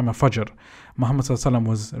the time of Fajr, Muhammad sallallahu alaihi wasallam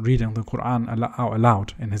was reading the Qur'an out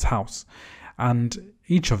aloud in his house, and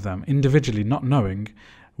each of them individually, not knowing,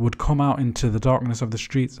 would come out into the darkness of the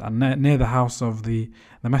streets and near the house of the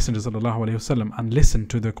Messenger sallallahu alaihi wasallam and listen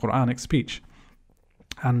to the Quranic speech,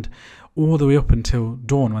 and all the way up until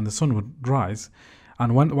dawn when the sun would rise.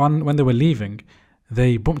 And when they were leaving,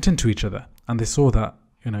 they bumped into each other and they saw that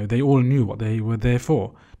they all knew what they were there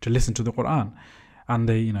for, to listen to the Qur'an. And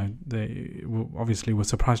they obviously were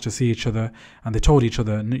surprised to see each other, and they told each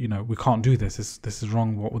other, we can't do this. This is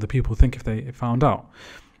wrong. What would the people think if they found out?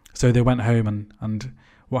 So they went home, and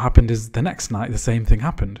what happened is the next night the same thing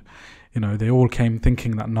happened. They all came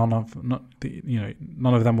thinking that none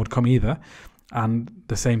of them would come either, and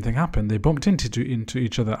the same thing happened. They bumped into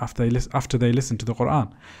each other after they listened to the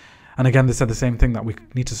Qur'an, and again they said the same thing, that we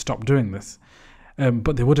need to stop doing this.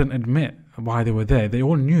 But they wouldn't admit why they were there. They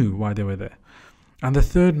all knew why they were there. And the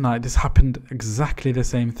third night, this happened exactly the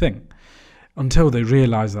same thing, until they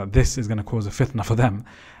realized that this is going to cause a fitna for them,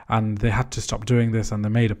 and they had to stop doing this, and they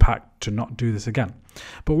made a pact to not do this again.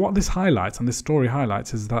 But what this highlights, and this story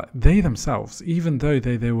highlights, is that they themselves, even though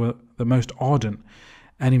they were the most ardent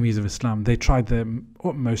enemies of Islam, they tried their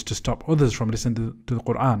utmost to stop others from listening to the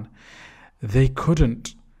Qur'an. They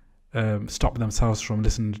couldn't stop themselves from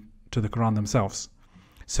listening to the Quran themselves.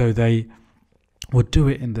 So they would do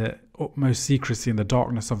it in the utmost secrecy, in the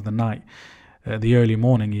darkness of the night, the early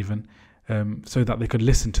morning even, so that they could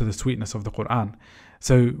listen to the sweetness of the Quran.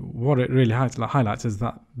 So what it really highlights is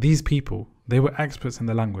that these people, they were experts in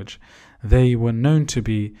the language. They were known to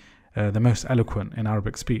be the most eloquent in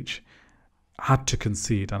Arabic speech, had to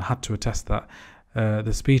concede and had to attest that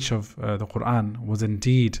the speech of the Quran was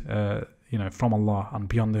indeed from Allah and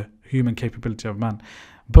beyond the human capability of man.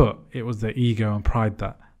 But it was their ego and pride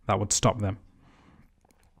that would stop them.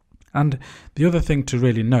 And the other thing to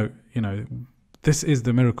really note, this is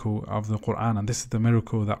the miracle of the Qur'an, and this is the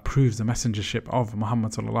miracle that proves the messengership of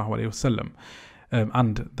Muhammad sallallahu alaihi wasallam,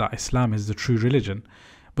 and that Islam is the true religion.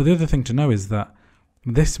 But the other thing to know is that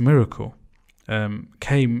this miracle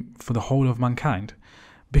came for the whole of mankind,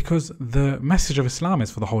 because the message of Islam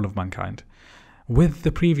is for the whole of mankind. With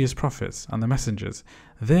the previous prophets and the messengers,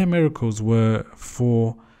 their miracles were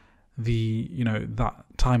for the that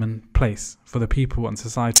time and place, for the people and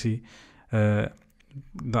society that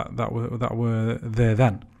were there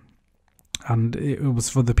then, and it was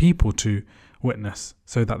for the people to witness,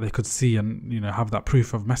 so that they could see and have that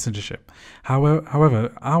proof of messengership.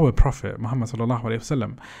 However, our Prophet Muhammad sallallahu alaihi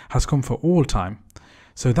wasallam has come for all time,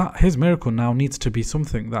 so that his miracle now needs to be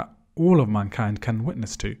something that all of mankind can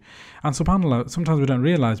witness to. And subhanAllah, sometimes we don't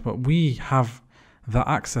realize, but we have that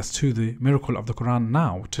access to the miracle of the Qur'an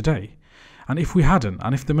now, today. And if we hadn't,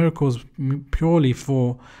 and if the miracle was purely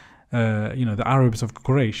for the Arabs of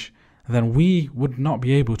Quraysh, then we would not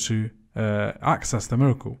be able to access the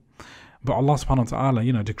miracle. But Allah subhanahu wa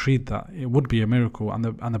ta'ala, decreed that it would be a miracle, and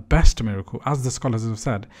the best miracle, as the scholars have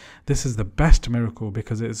said, this is the best miracle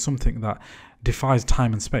because it is something that defies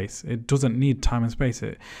time and space. It doesn't need time and space.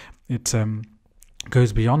 It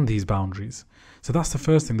goes beyond these boundaries. So that's the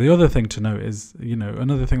first thing. The other thing to note is,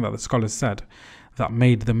 another thing that the scholars said that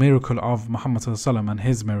made the miracle of Muhammad sallallahu alaihi wasallam and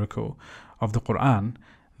his miracle of the Qur'an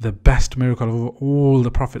the best miracle of all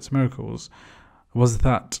the Prophet's miracles was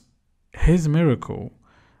that his miracle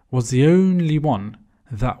was the only one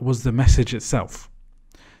that was the message itself.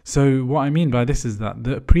 So what I mean by this is that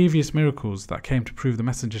the previous miracles that came to prove the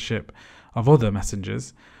messengership of other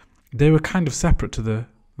messengers, they were kind of separate to the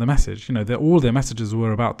message. All their messages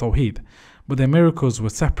were about Tawheed, but their miracles were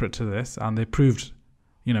separate to this, and they proved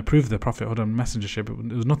the prophethood and messengership.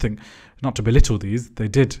 It was nothing, not to belittle these. They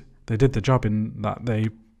did the job in that they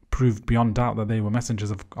proved beyond doubt that they were messengers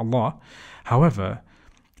of Allah. However,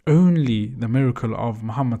 only the miracle of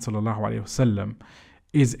Muhammad sallallahu alaihi wasallam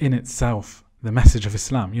is in itself the message of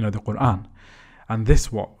Islam, the Qur'an. And this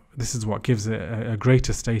is what gives it a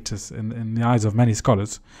greater status in the eyes of many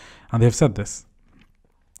scholars, and they've said this.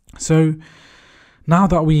 So now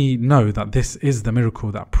that we know that this is the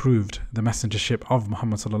miracle that proved the messengership of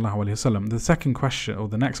Muhammad sallallahu alaihi wasallam, the second question, or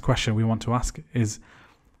the next question we want to ask is,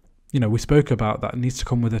 we spoke about that it needs to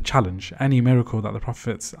come with a challenge. Any miracle that the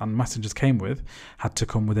prophets and messengers came with had to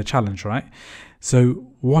come with a challenge, right? So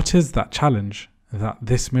what is that challenge that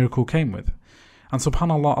this miracle came with? And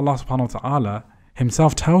subhanAllah, Allah subhanahu wa ta'ala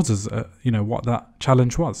himself tells us, what that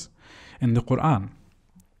challenge was in the Qur'an.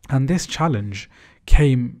 And this challenge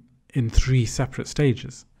came in 3 separate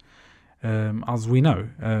stages. As we know,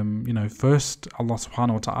 first Allah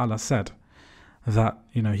subhanahu wa ta'ala said that,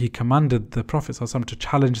 he commanded the Prophet to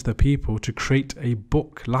challenge the people to create a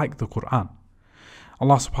book like the Qur'an.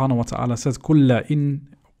 Allah subhanahu wa ta'ala says, قُلَّ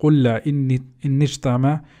إِنِّ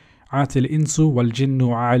اجْتَمَعَتِ الْإِنسُ وَالْجِنُّ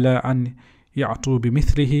عَلَىٰ أَنْ يَعْطُوا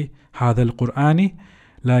بِمِثْلِهِ هَذَا الْقُرْآنِ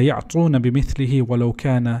لَا يَعْطُونَ بِمِثْلِهِ وَلَوْ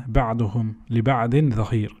كَانَ بَعْضُهُمْ لِبَعْضٍ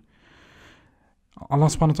ظَهِيرٌ. Allah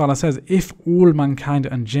subhanahu wa ta'ala says, if all mankind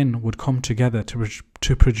and jinn would come together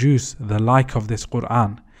to produce the like of this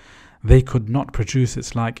Qur'an, they could not produce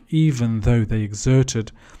its like, even though they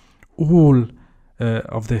exerted all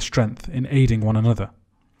of their strength in aiding one another.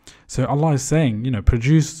 So Allah is saying,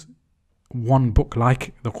 produce one book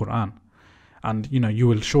like the Qur'an, and you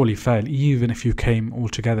will surely fail even if you came all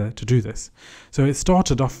together to do this. So it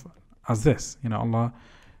started off as this, Allah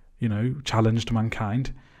challenged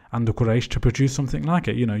mankind and the Quraysh to produce something like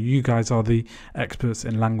it. You guys are the experts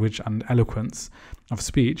in language and eloquence of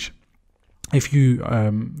speech. If you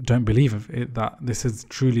don't believe it, that this is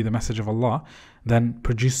truly the message of Allah, then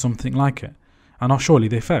produce something like it. And surely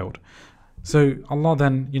they failed. So Allah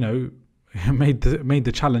then, made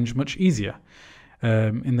the challenge much easier.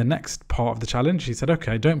 In the next part of the challenge, He said,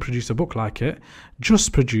 okay, don't produce a book like it,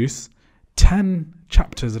 just produce 10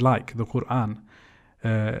 chapters like the Qur'an.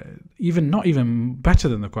 Not even better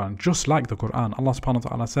than the Qur'an, just like the Qur'an. Allah subhanahu wa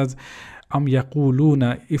ta'ala says, أَمْ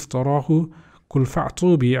يَقُولُونَ إِفْتَرَاهُ قُلْ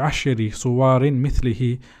فَأْتُوا بِعَشْرِ صُوَارٍ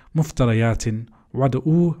مِثْلِهِ مُفْتَرَيَاتٍ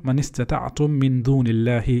وَادْعُوا مَنِ اسْتَطَعْتُم مِّن دُونِ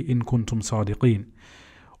اللَّهِ إِن كُنتُمْ صَادِقِينَ.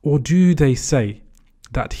 Or do they say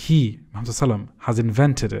that He, Muhammad, has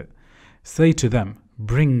invented it? Say to them,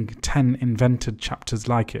 bring 10 invented chapters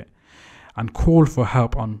like it, and call for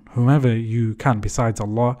help on whomever you can besides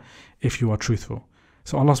Allah, if you are truthful.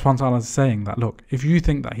 So Allah subhanahu wa ta'ala is saying that, look, if you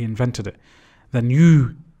think that He invented it, then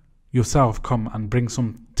you yourself come and bring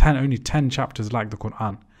only 10 chapters like the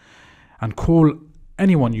Qur'an, and call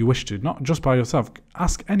anyone you wish to, not just by yourself.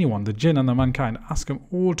 Ask anyone, the jinn and the mankind, ask them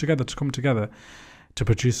all together to come together to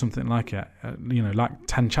produce something like it, like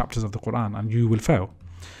 10 chapters of the Qur'an, and you will fail.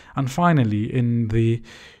 And finally, in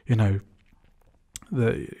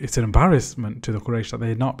it's an embarrassment to the Quraysh that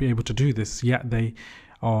they not be able to do this, yet they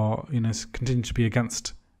are, continue to be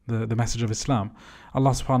against the message of Islam.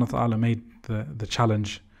 Allah subhanahu wa ta'ala made the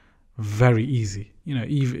challenge very easy.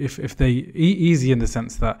 If they easy in the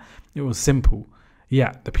sense that it was simple,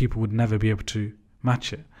 yet the people would never be able to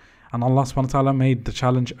match it. And Allah subhanahu wa ta'ala made the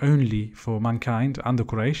challenge only for mankind and the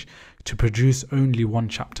Quraysh to produce only one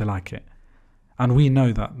chapter like it. And we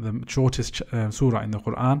know that the shortest surah in the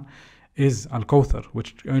Qur'an is Al-Kawthar,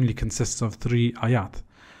 which only consists of 3 ayat.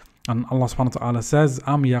 And Allah subhanahu wa ta'ala says,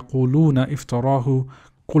 أَمْ يَقُولُونَ إِفْتَرَاهُ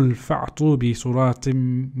قُلْ فَأْتُوا بِسُورَةٍ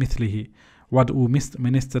مِثْلِهِ وَادْعُوا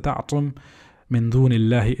مِنِ اسْتَطَعْتُم مِّن دُونِ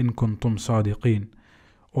اللَّهِ إِن كُنتُمْ صَادِقِينَ.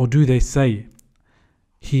 Or do they say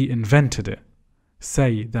He invented it.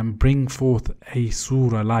 Say, then bring forth a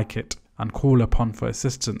surah like it and call upon for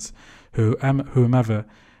assistance whomever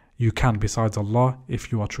you can besides Allah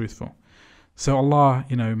if you are truthful. So Allah,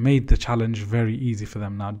 made the challenge very easy for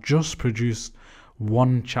them. Now just produce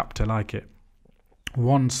one chapter like it,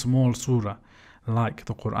 one small surah like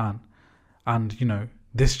the Qur'an. And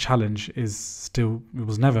this challenge it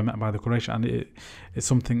was never met by the Quraysh, and it's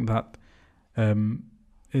something that the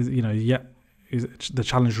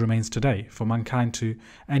challenge remains today for mankind, to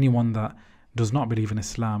anyone that does not believe in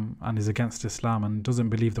Islam and is against Islam and doesn't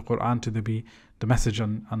believe the Qur'an to be the message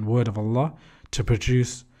and word of Allah, to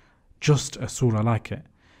produce just a surah like it.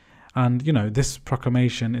 And this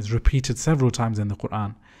proclamation is repeated several times in the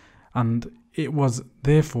Qur'an, and it was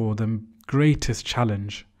therefore the greatest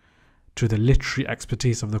challenge to the literary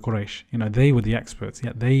expertise of the Quraysh. They were the experts,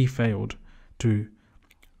 yet they failed to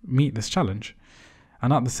meet this challenge.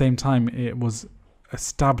 And at the same time, it was a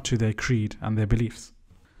stab to their creed and their beliefs.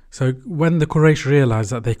 So when the Quraysh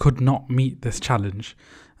realized that they could not meet this challenge,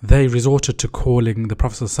 they resorted to calling the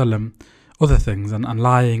Prophet ﷺ other things and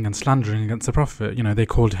lying and slandering against the Prophet. They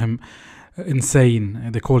called him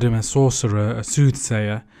insane, they called him a sorcerer, a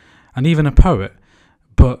soothsayer, and even a poet.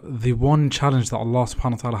 But the one challenge that Allah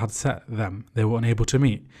subhanahu wa ta'ala had set them, they were unable to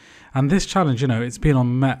meet. And this challenge, it's been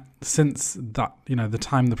unmet since that, the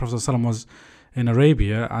time the Prophet ﷺ was in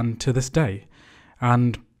Arabia and to this day.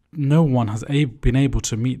 And no one has been able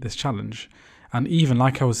to meet this challenge. And even,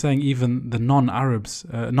 like I was saying, even the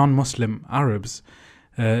non-Muslim Arabs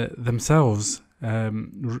themselves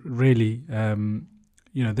really,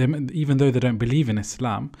 even though they don't believe in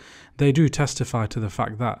Islam, they do testify to the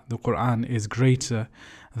fact that the Qur'an is greater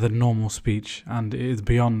than normal speech and it is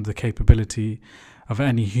beyond the capability of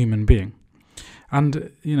any human being.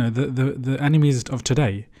 And the enemies of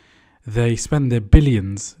today, they spend their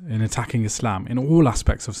billions in attacking Islam in all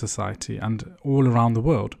aspects of society and all around the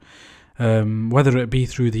world, whether it be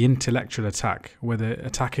through the intellectual attack, where they're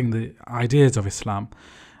attacking the ideas of Islam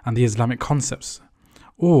and the Islamic concepts,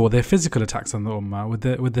 or their physical attacks on the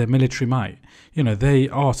Ummah with their military might. They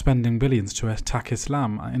are spending billions to attack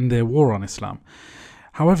Islam in their war on Islam.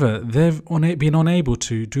 However, they've been unable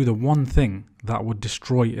to do the one thing that would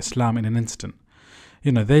destroy Islam in an instant.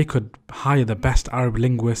 They could hire the best Arab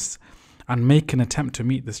linguists and make an attempt to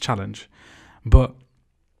meet this challenge, but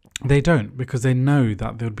they don't, because they know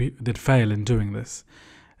that they'd fail in doing this.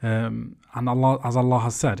 And Allah, as Allah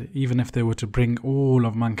has said, even if they were to bring all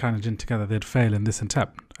of mankind and jinn together, they'd fail in this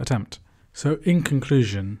attempt. So in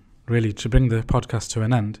conclusion, really, to bring the podcast to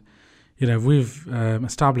an end, we've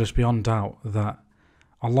established beyond doubt that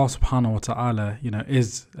Allah subhanahu wa ta'ala,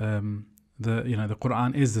 is the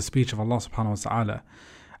Qur'an is the speech of Allah subhanahu wa ta'ala.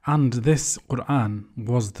 And this Qur'an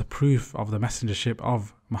was the proof of the messengership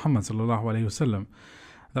of Muhammad sallallahu alayhi wasallam,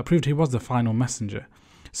 that proved he was the final messenger.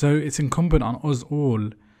 So it's incumbent on us all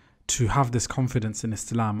to have this confidence in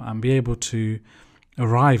Islam and be able to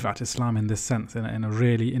arrive at Islam in this sense, in a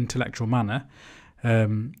really intellectual manner,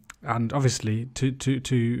 and obviously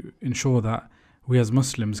to ensure that we as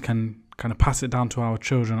Muslims can kind of pass it down to our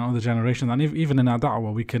children and other generations, and even in our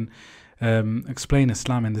da'wah we can explain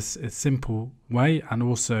Islam in this simple way, and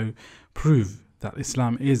also prove that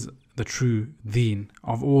Islam is the true deen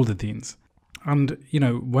of all the deens. And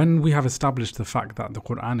when we have established the fact that the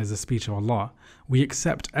Qur'an is the speech of Allah, we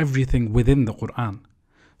accept everything within the Qur'an.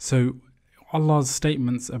 So Allah's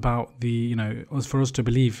statements about for us to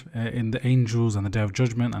believe in the angels and the Day of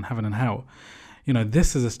Judgment and heaven and hell,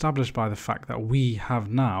 this is established by the fact that we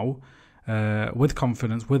have now, with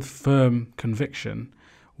confidence, with firm conviction,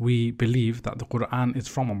 we believe that the Qur'an is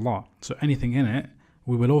from Allah. So anything in it,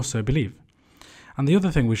 we will also believe. And the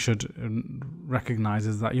other thing we should recognize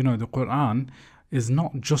is that, the Qur'an is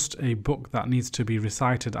not just a book that needs to be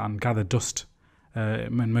recited and gather dust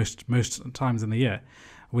most times in the year.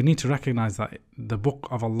 We need to recognize that the book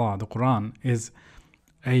of Allah, the Qur'an, is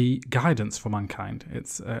a guidance for mankind.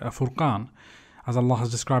 It's a furqan, as Allah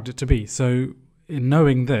has described it to be. So in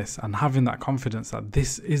knowing this and having that confidence that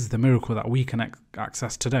this is the miracle that we can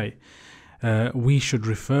access today, we should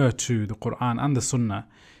refer to the Qur'an and the Sunnah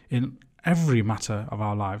in every matter of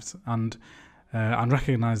our lives, and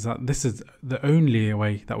recognize that this is the only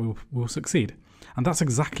way that we will succeed. And that's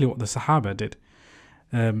exactly what the Sahaba did.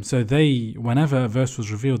 So they, whenever a verse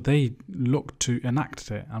was revealed, they looked to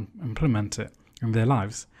enact it and implement it in their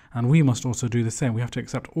lives. And we must also do the same. We have to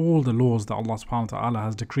accept all the laws that Allah subhanahu wa ta'ala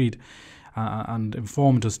has decreed and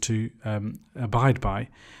informed us to abide by.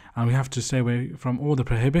 And we have to stay away from all the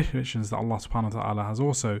prohibitions that Allah subhanahu wa ta'ala has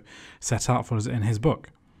also set out for us in His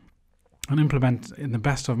book, and implement in the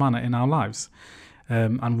best of manner in our lives.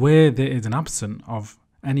 And where there is an absence of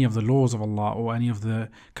any of the laws of Allah or any of the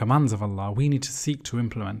commands of Allah, we need to seek to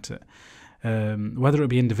implement it. Whether it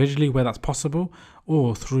be individually where that's possible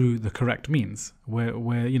or through the correct means where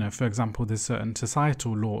for example, there's certain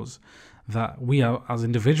societal laws that we are, as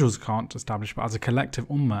individuals can't establish, but as a collective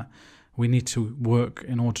ummah we need to work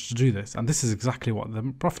in order to do this. And this is exactly what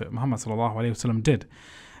the Prophet Muhammad ﷺ did,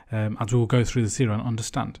 as we will go through the seerah and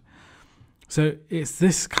understand. So it's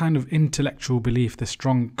this kind of intellectual belief, this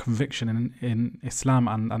strong conviction in Islam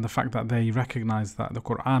and the fact that they recognize that the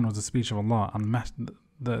Qur'an was the speech of Allah and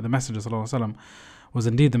the Messenger ﷺ was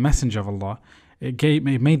indeed the messenger of Allah. It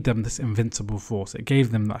made them this invincible force. It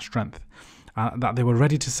gave them that strength, that they were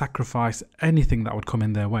ready to sacrifice anything that would come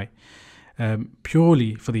in their way,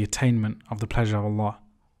 purely for the attainment of the pleasure of Allah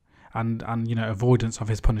and avoidance of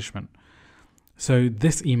His punishment. So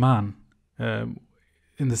this iman,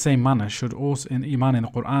 in the same manner, should also, in iman in the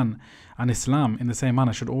Qur'an and Islam in the same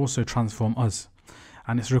manner, should also transform us.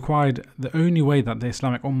 And it's required, the only way that the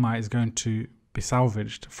Islamic Ummah is going to be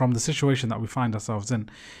salvaged from the situation that we find ourselves in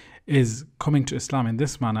is coming to Islam in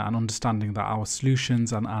this manner and understanding that our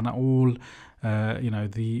solutions and all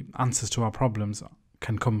the answers to our problems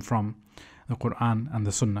can come from the Qur'an and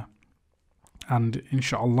the Sunnah. And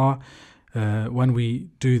inshallah, when we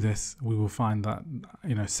do this, we will find that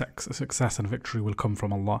success and victory will come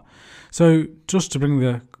from Allah. So just to bring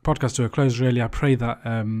the podcast to a close, really, I pray that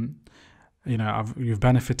you've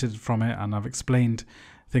benefited from it, and I've explained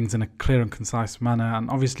things in a clear and concise manner. And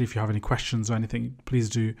obviously, if you have any questions or anything, please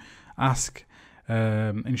do ask.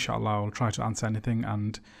 Inshallah, I'll try to answer anything.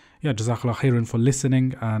 And Jazakallah khairan for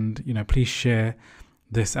listening, and please share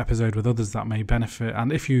this episode with others that may benefit.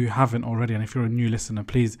 And if you haven't already, and if you're a new listener,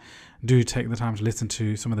 please do take the time to listen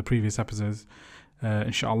to some of the previous episodes.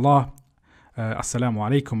 Inshallah. Assalamu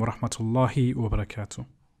alaikum wa rahmatullahi wa barakatuh.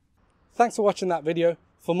 Thanks for watching that video.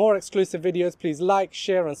 For more exclusive videos, please like,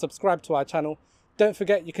 share and subscribe to our channel. Don't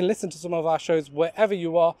forget, you can listen to some of our shows wherever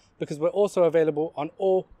you are, because we're also available on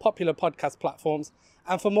all popular podcast platforms.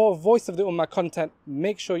 And for more Voice of the Ummah content,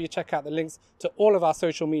 make sure you check out the links to all of our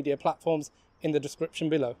social media platforms in the description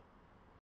below.